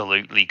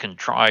absolutely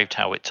contrived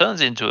how it turns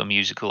into a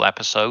musical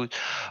episode,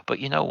 but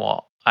you know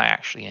what? I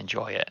actually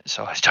enjoy it,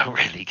 so I don't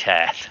really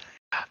care.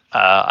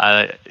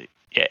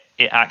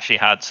 It actually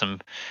had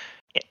some.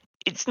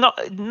 It's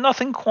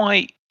nothing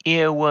quite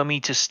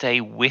earwormy to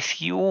stay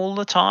with you all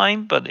the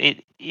time, but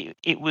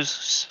it was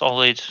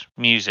solid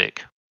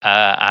music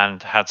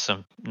and had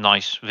some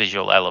nice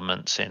visual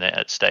elements in it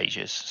at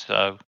stages,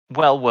 so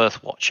well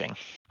worth watching.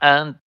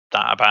 And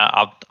that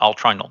about I'll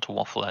try not to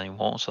waffle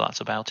anymore, so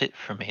that's about it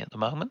for me at the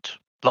moment.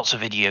 Lots of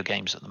video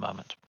games at the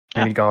moment.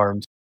 Any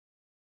Garms.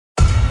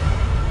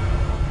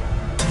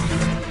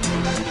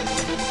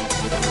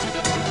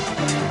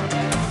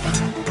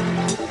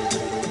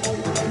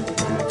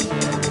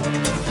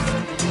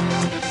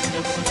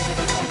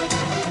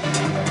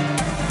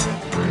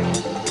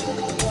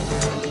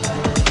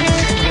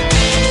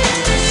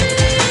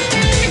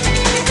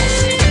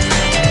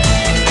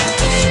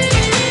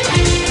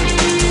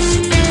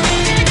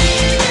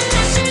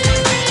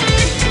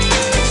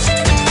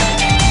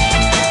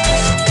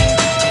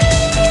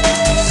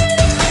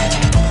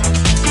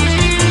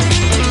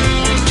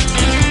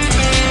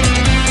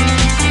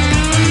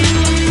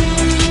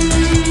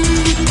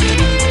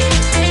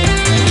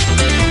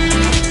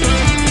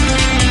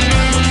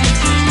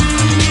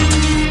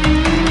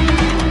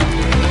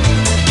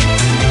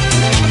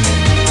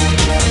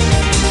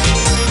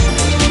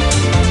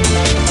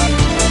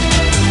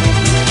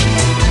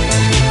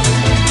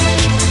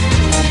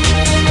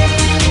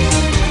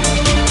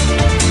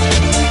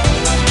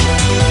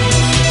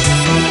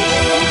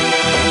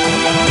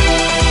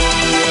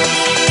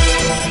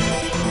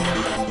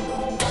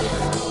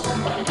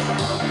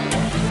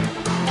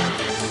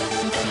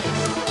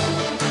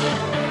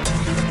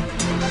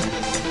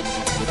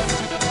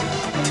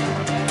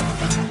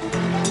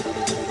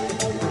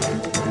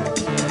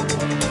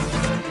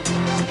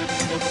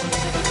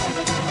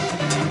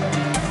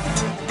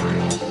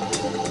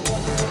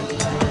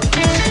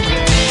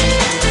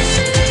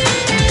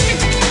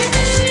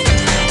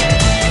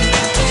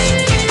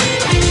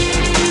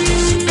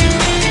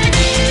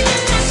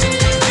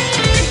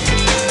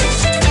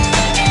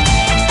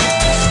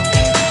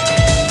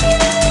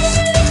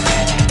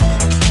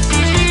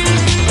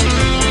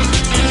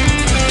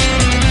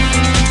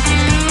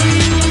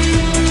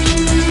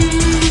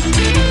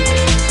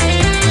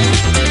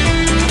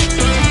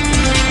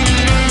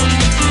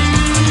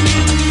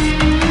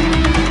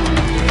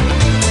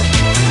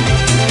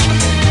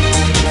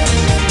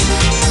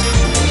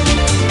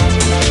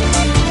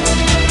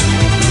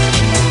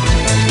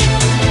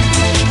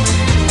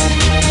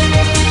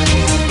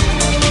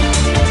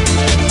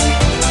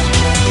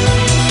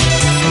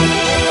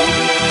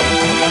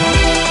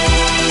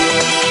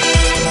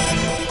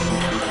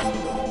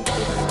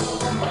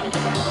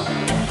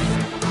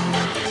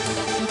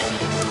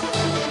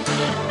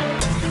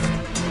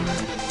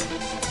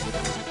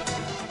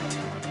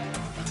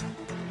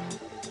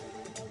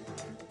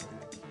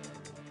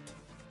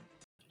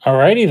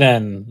 Alrighty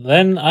then.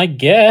 Then I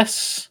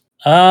guess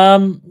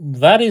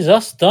that is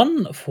us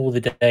done for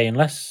the day,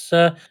 unless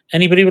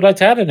anybody would like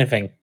to add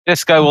anything.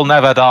 Disco will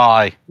never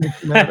die.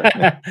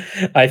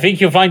 I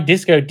think you'll find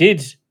Disco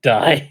did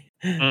die,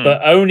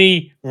 but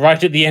only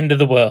right at the end of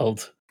the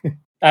world.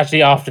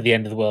 Actually, after the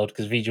end of the world,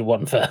 because Vija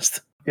won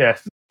first.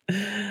 Yes.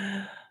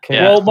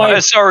 Yeah.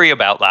 Well, sorry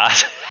about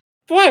that.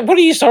 What are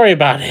you sorry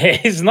about?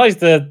 It's nice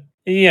to,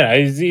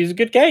 it was a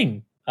good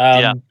game.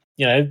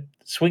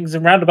 Swings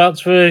and roundabouts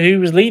for who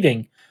was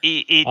leading.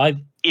 It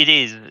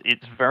is.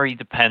 It's very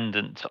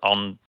dependent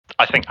on.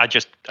 I think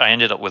I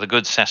ended up with a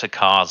good set of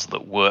cards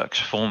that worked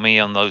for me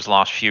on those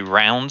last few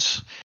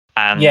rounds,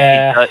 and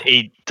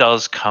it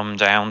does come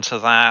down to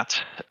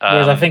that.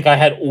 Whereas I think I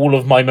had all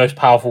of my most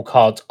powerful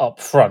cards up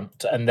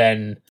front, and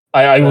then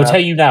I will tell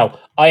you now,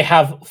 I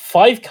have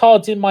 5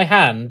 cards in my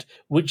hand,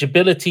 which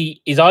ability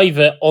is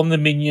either on the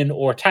minion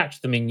or attached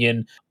to the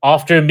minion.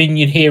 After a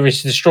minion here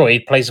is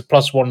destroyed, place a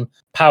 +1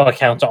 power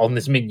counter on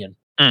this minion.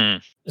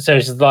 So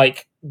it's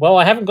like, well,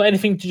 I haven't got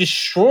anything to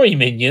destroy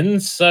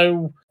minions,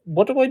 so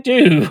what do I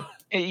do?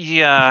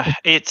 Yeah,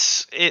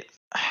 it's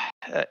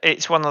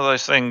one of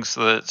those things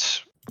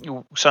that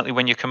certainly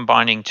when you're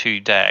combining 2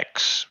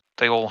 decks,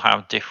 they all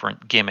have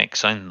different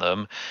gimmicks in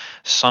them.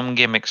 Some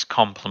gimmicks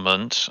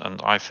complement,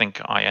 and I think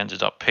I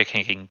ended up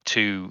picking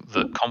 2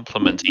 that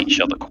complement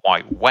each other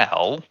quite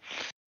well.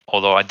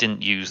 Although I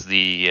didn't use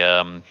the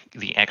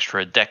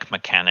extra deck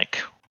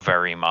mechanic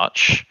very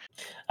much.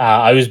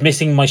 I was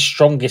missing my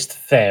strongest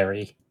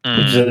fairy,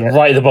 which is Mm.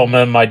 right at the bottom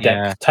of my deck.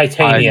 Yeah.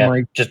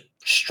 Titania, just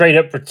straight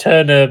up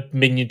return a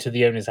minion to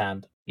the owner's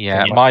hand.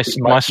 Yeah, Yeah, my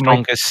my-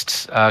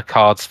 strongest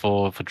cards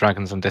for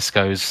dragons and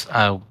discos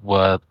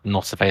were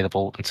not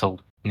available until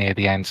near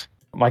the end.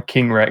 My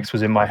King Rex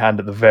was in my hand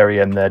at the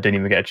very end there. Didn't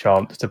even get a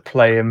chance to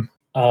play him.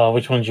 Oh,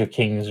 which one's your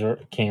King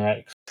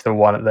Rex? The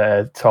one at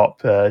the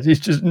top. It's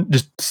just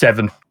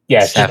 7.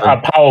 Yeah, it's just 7.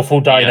 a powerful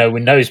dino Yeah.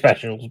 with no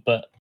specials,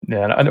 but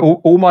Yeah, and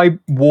all my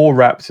War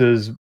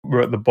Raptors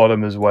were at the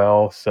bottom as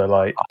well. So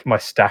like my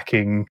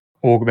stacking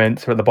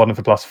augments are at the bottom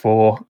for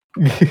 +4.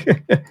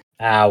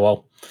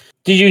 well.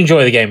 Did you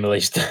enjoy the game at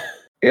least?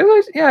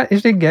 It's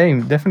a good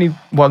game. Definitely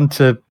one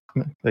to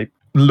like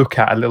look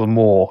at a little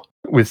more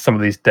with some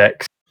of these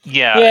decks.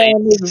 Yeah,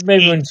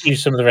 maybe we'll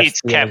introduce some of the rest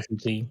it's of the kept-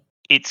 LMCC.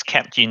 it's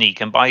kept unique,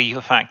 and by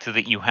the fact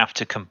that you have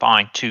to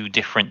combine 2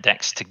 different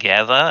decks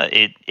together,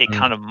 it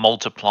kind of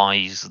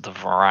multiplies the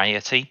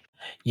variety.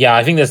 Yeah,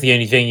 I think that's the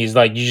only thing is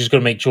like you just got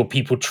to make sure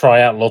people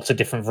try out lots of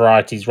different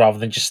varieties rather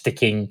than just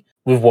sticking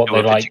with what To they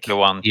a like. particular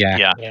one. Yeah.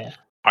 Yeah.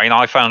 I mean,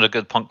 I found a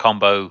good punk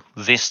combo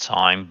this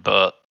time,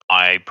 but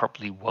I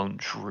probably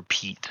won't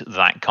repeat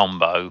that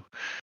combo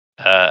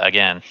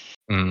again.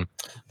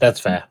 That's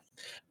fair.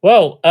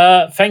 Well,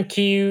 thank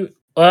you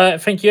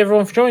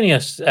everyone for joining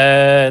us,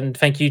 and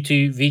thank you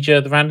to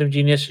Vija, the Random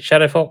Genius,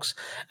 Shadow Fox,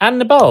 and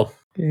Nabal.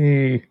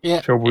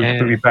 Yeah. Sure, we'll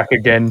Yeah. be back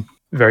again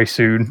very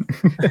soon.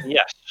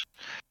 Yes.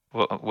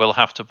 We'll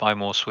have to buy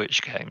more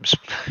Switch games.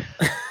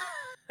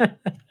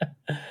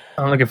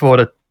 I'm looking forward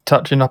to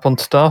touching up on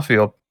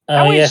Starfield.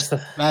 How Yes,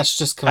 That's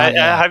just come out.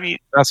 Yeah. Have you?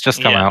 That's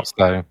just come Yeah. out,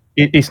 so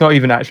It's not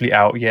even actually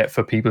out yet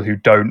for people who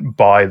don't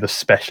buy the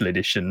special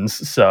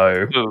editions.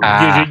 So,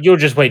 Ooh. you're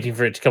just waiting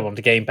for it to come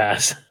onto Game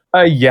Pass.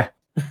 yeah.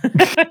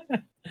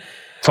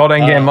 Todd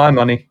ain't getting my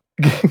money.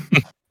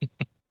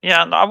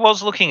 Yeah, I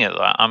was looking at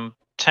that. I'm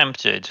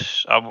tempted.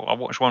 I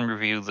watched one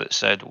review that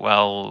said,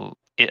 well,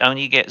 it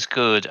only gets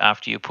good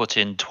after you put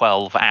in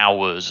 12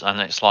 hours. And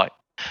it's like,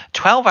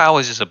 12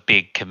 hours is a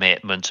big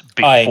commitment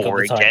I ain't got before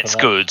the it time for gets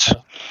that. good.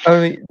 I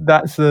mean,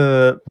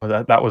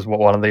 that was what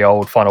one of the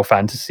old Final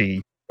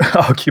Fantasy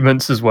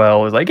arguments as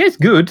well. Is like it's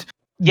good.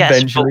 Yes,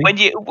 eventually.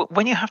 but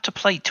when you have to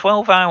play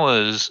 12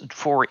 hours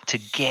for it to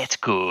get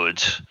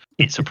good,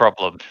 it's a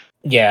problem.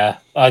 Yeah,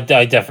 I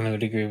definitely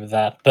would agree with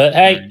that. But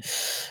hey,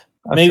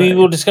 I'd maybe say-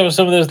 we'll discover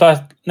some of those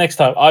next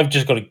time. I've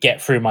just got to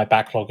get through my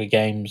backlog of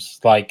games.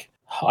 Like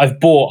I've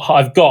got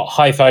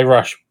Hi-Fi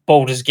Rush,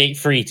 Baldur's Gate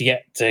 3 to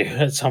get to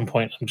at some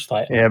point. I'm just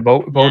like, Yeah,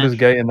 Baldur's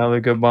Gate, another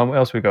good one. What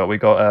else we got? We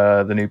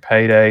got the new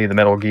Payday, the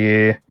Metal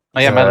Gear.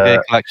 Metal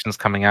Gear Collection's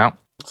coming out.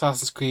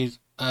 Assassin's Creed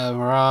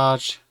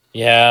Mirage.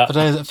 yeah,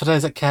 For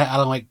those that care,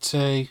 Alan Wake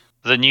 2.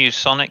 The new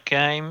Sonic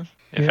game,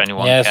 if Yeah.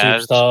 anyone yeah,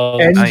 cares.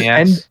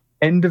 Superstars.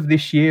 End of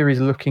this year is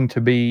looking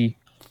to be.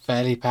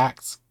 Fairly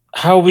packed.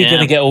 How are we Yeah.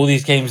 going to get all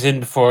these games in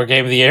before a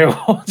Game of the Year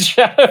awards,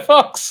 Shadow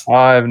Fox?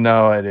 I have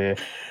no idea.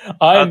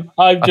 I'm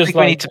I just think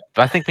we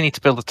like, need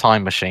to build a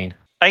time machine.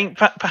 I think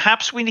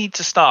perhaps we need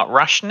to start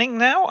rationing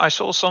now. I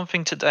saw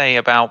something today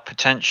about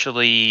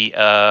potentially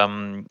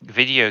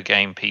video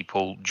game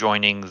people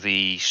joining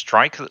the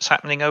strike that's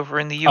happening over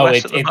in the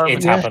US at the moment.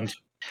 it's happened.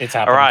 It's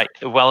happened. All right.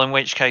 Well, in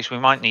which case we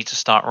might need to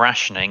start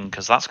rationing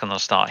because that's going to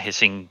start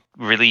hitting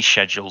release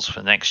schedules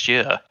for next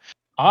year.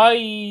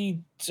 I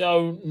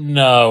don't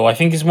know. I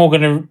think it's more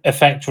going to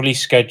affect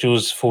release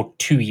schedules for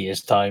 2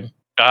 years' time,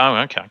 Oh,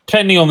 okay.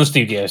 depending on the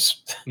studios.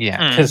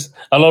 Yeah. Because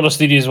a lot of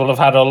studios will have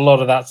had a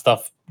lot of that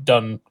stuff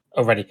done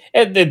already.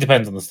 It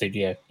depends on the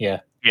studio,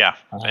 yeah. Yeah.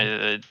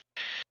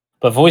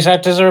 But voice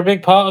actors are a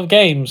big part of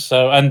games.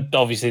 So, and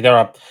obviously there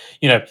are,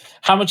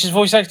 how much is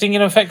voice acting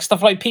going to affect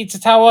stuff like Pizza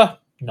Tower?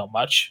 Not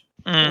much.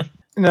 No,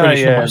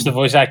 Pretty sure yeah, most of the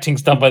voice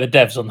acting's done by the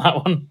devs on that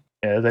one.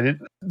 yeah.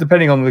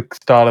 Depending on the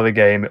style of the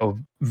game, it'll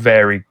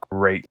vary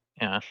great.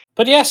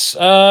 But yes,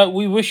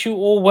 we wish you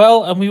all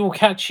well, and we will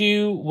catch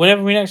you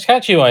whenever we next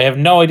catch you. I have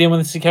no idea when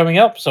this is coming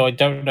up, so I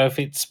don't know if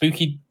it's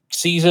spooky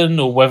season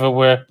or whether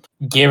we're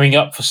gearing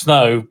up for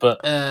snow. But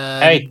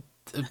hey,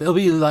 It'll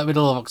be like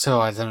middle of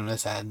October, I don't know when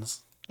this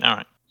ends. All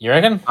right. you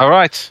reckon? All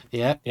right.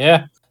 Yeah.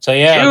 Yeah. So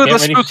yeah, Cue get the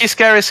ready spooky,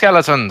 scary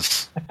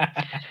skeletons.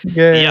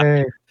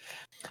 Yay!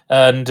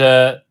 and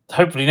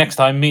hopefully next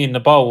time, me and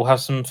Nabal will have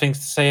some things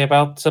to say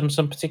about some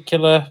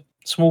particular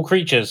small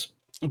creatures.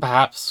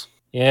 Perhaps.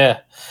 Yeah.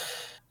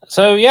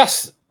 So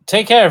yes,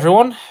 take care,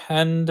 everyone,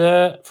 and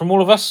from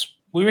all of us,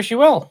 we wish you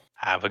well.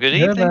 Have a good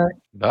evening.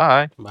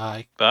 Goodbye.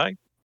 Bye. Bye.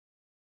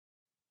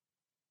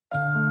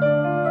 Bye.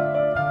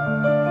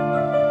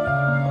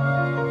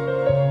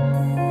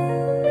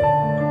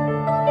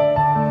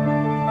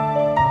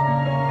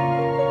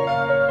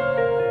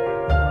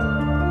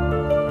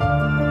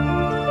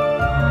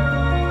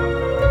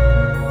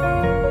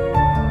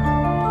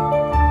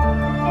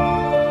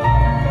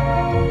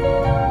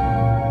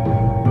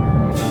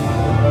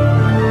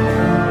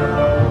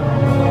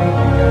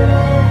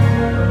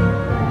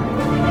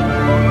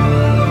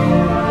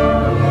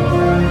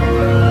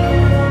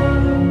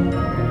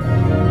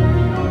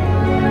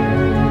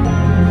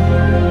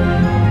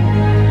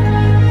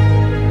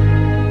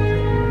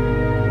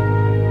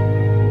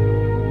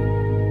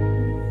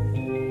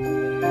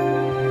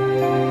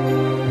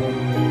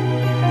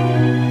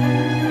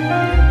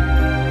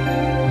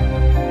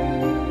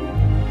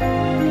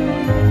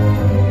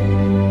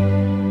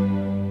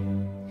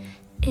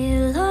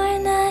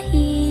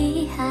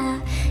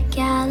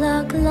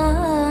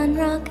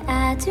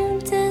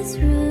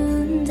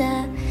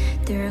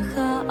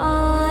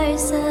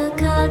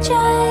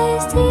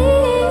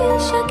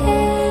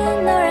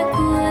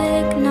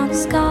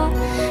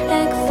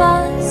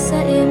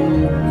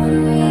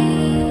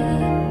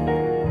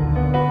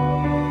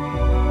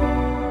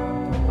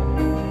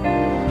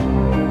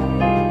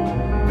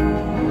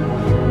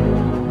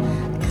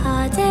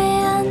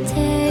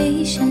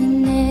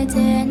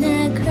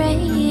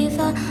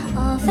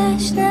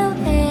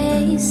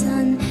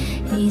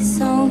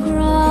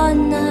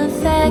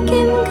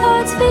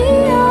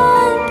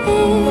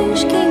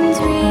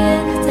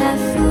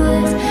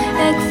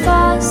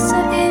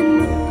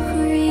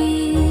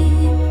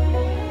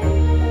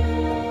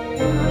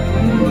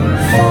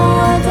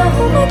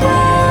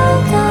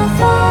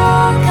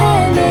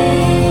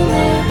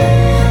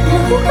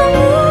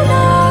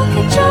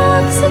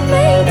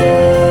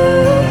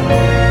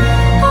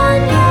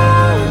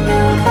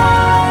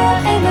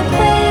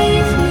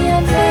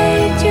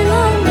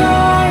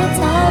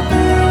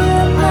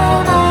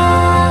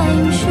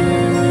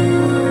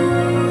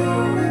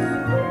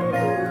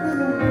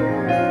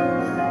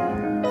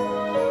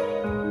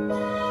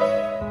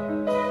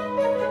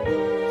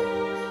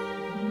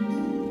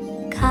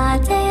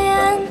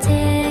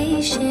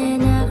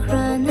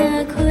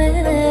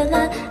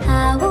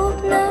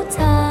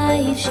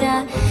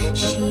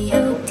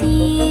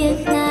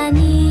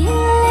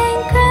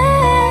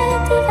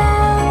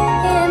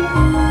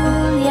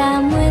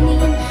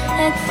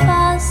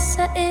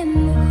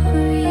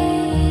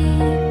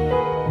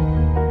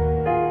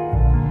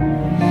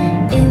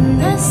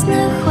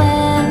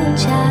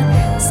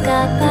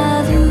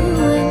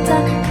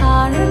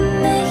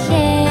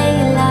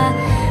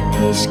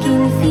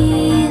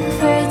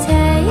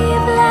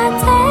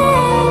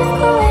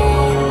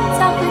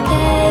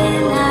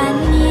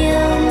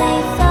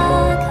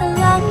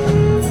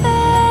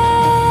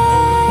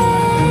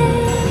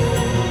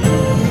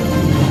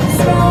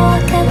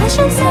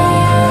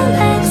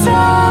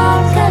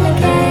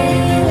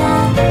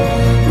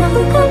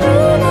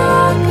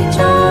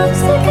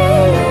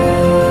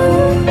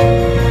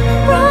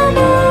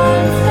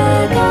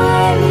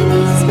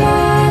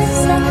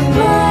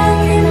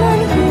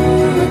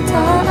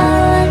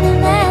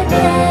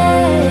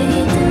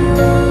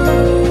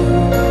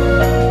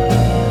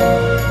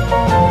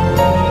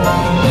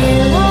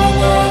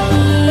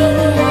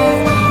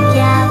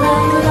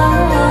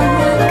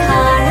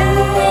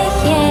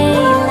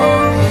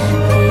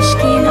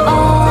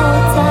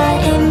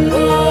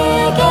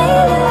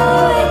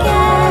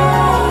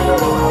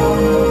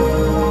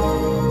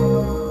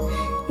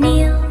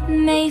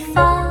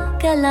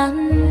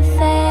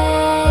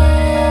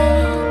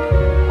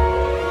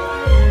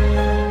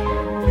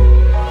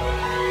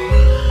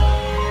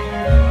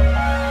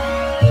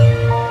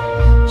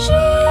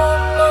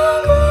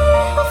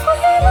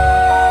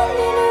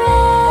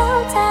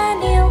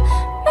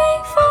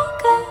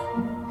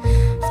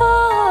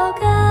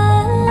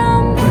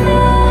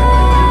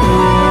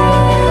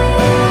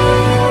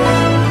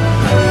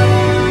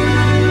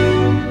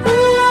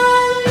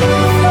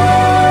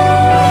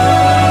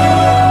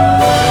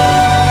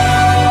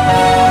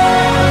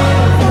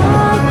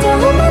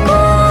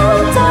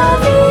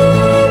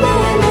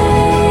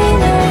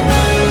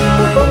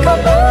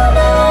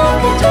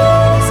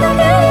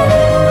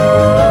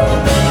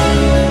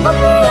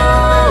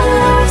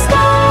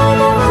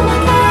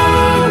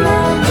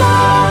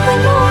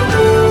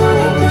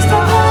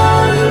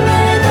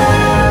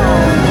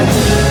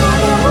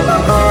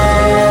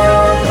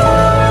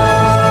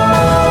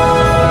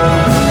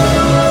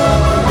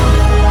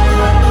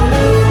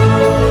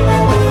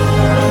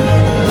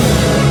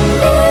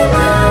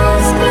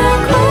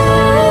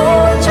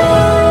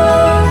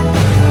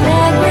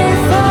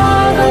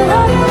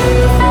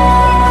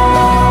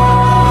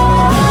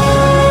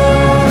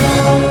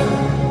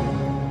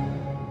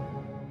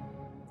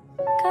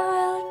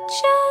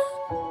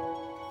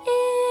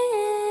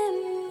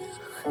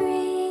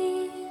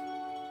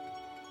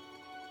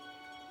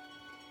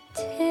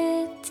 Till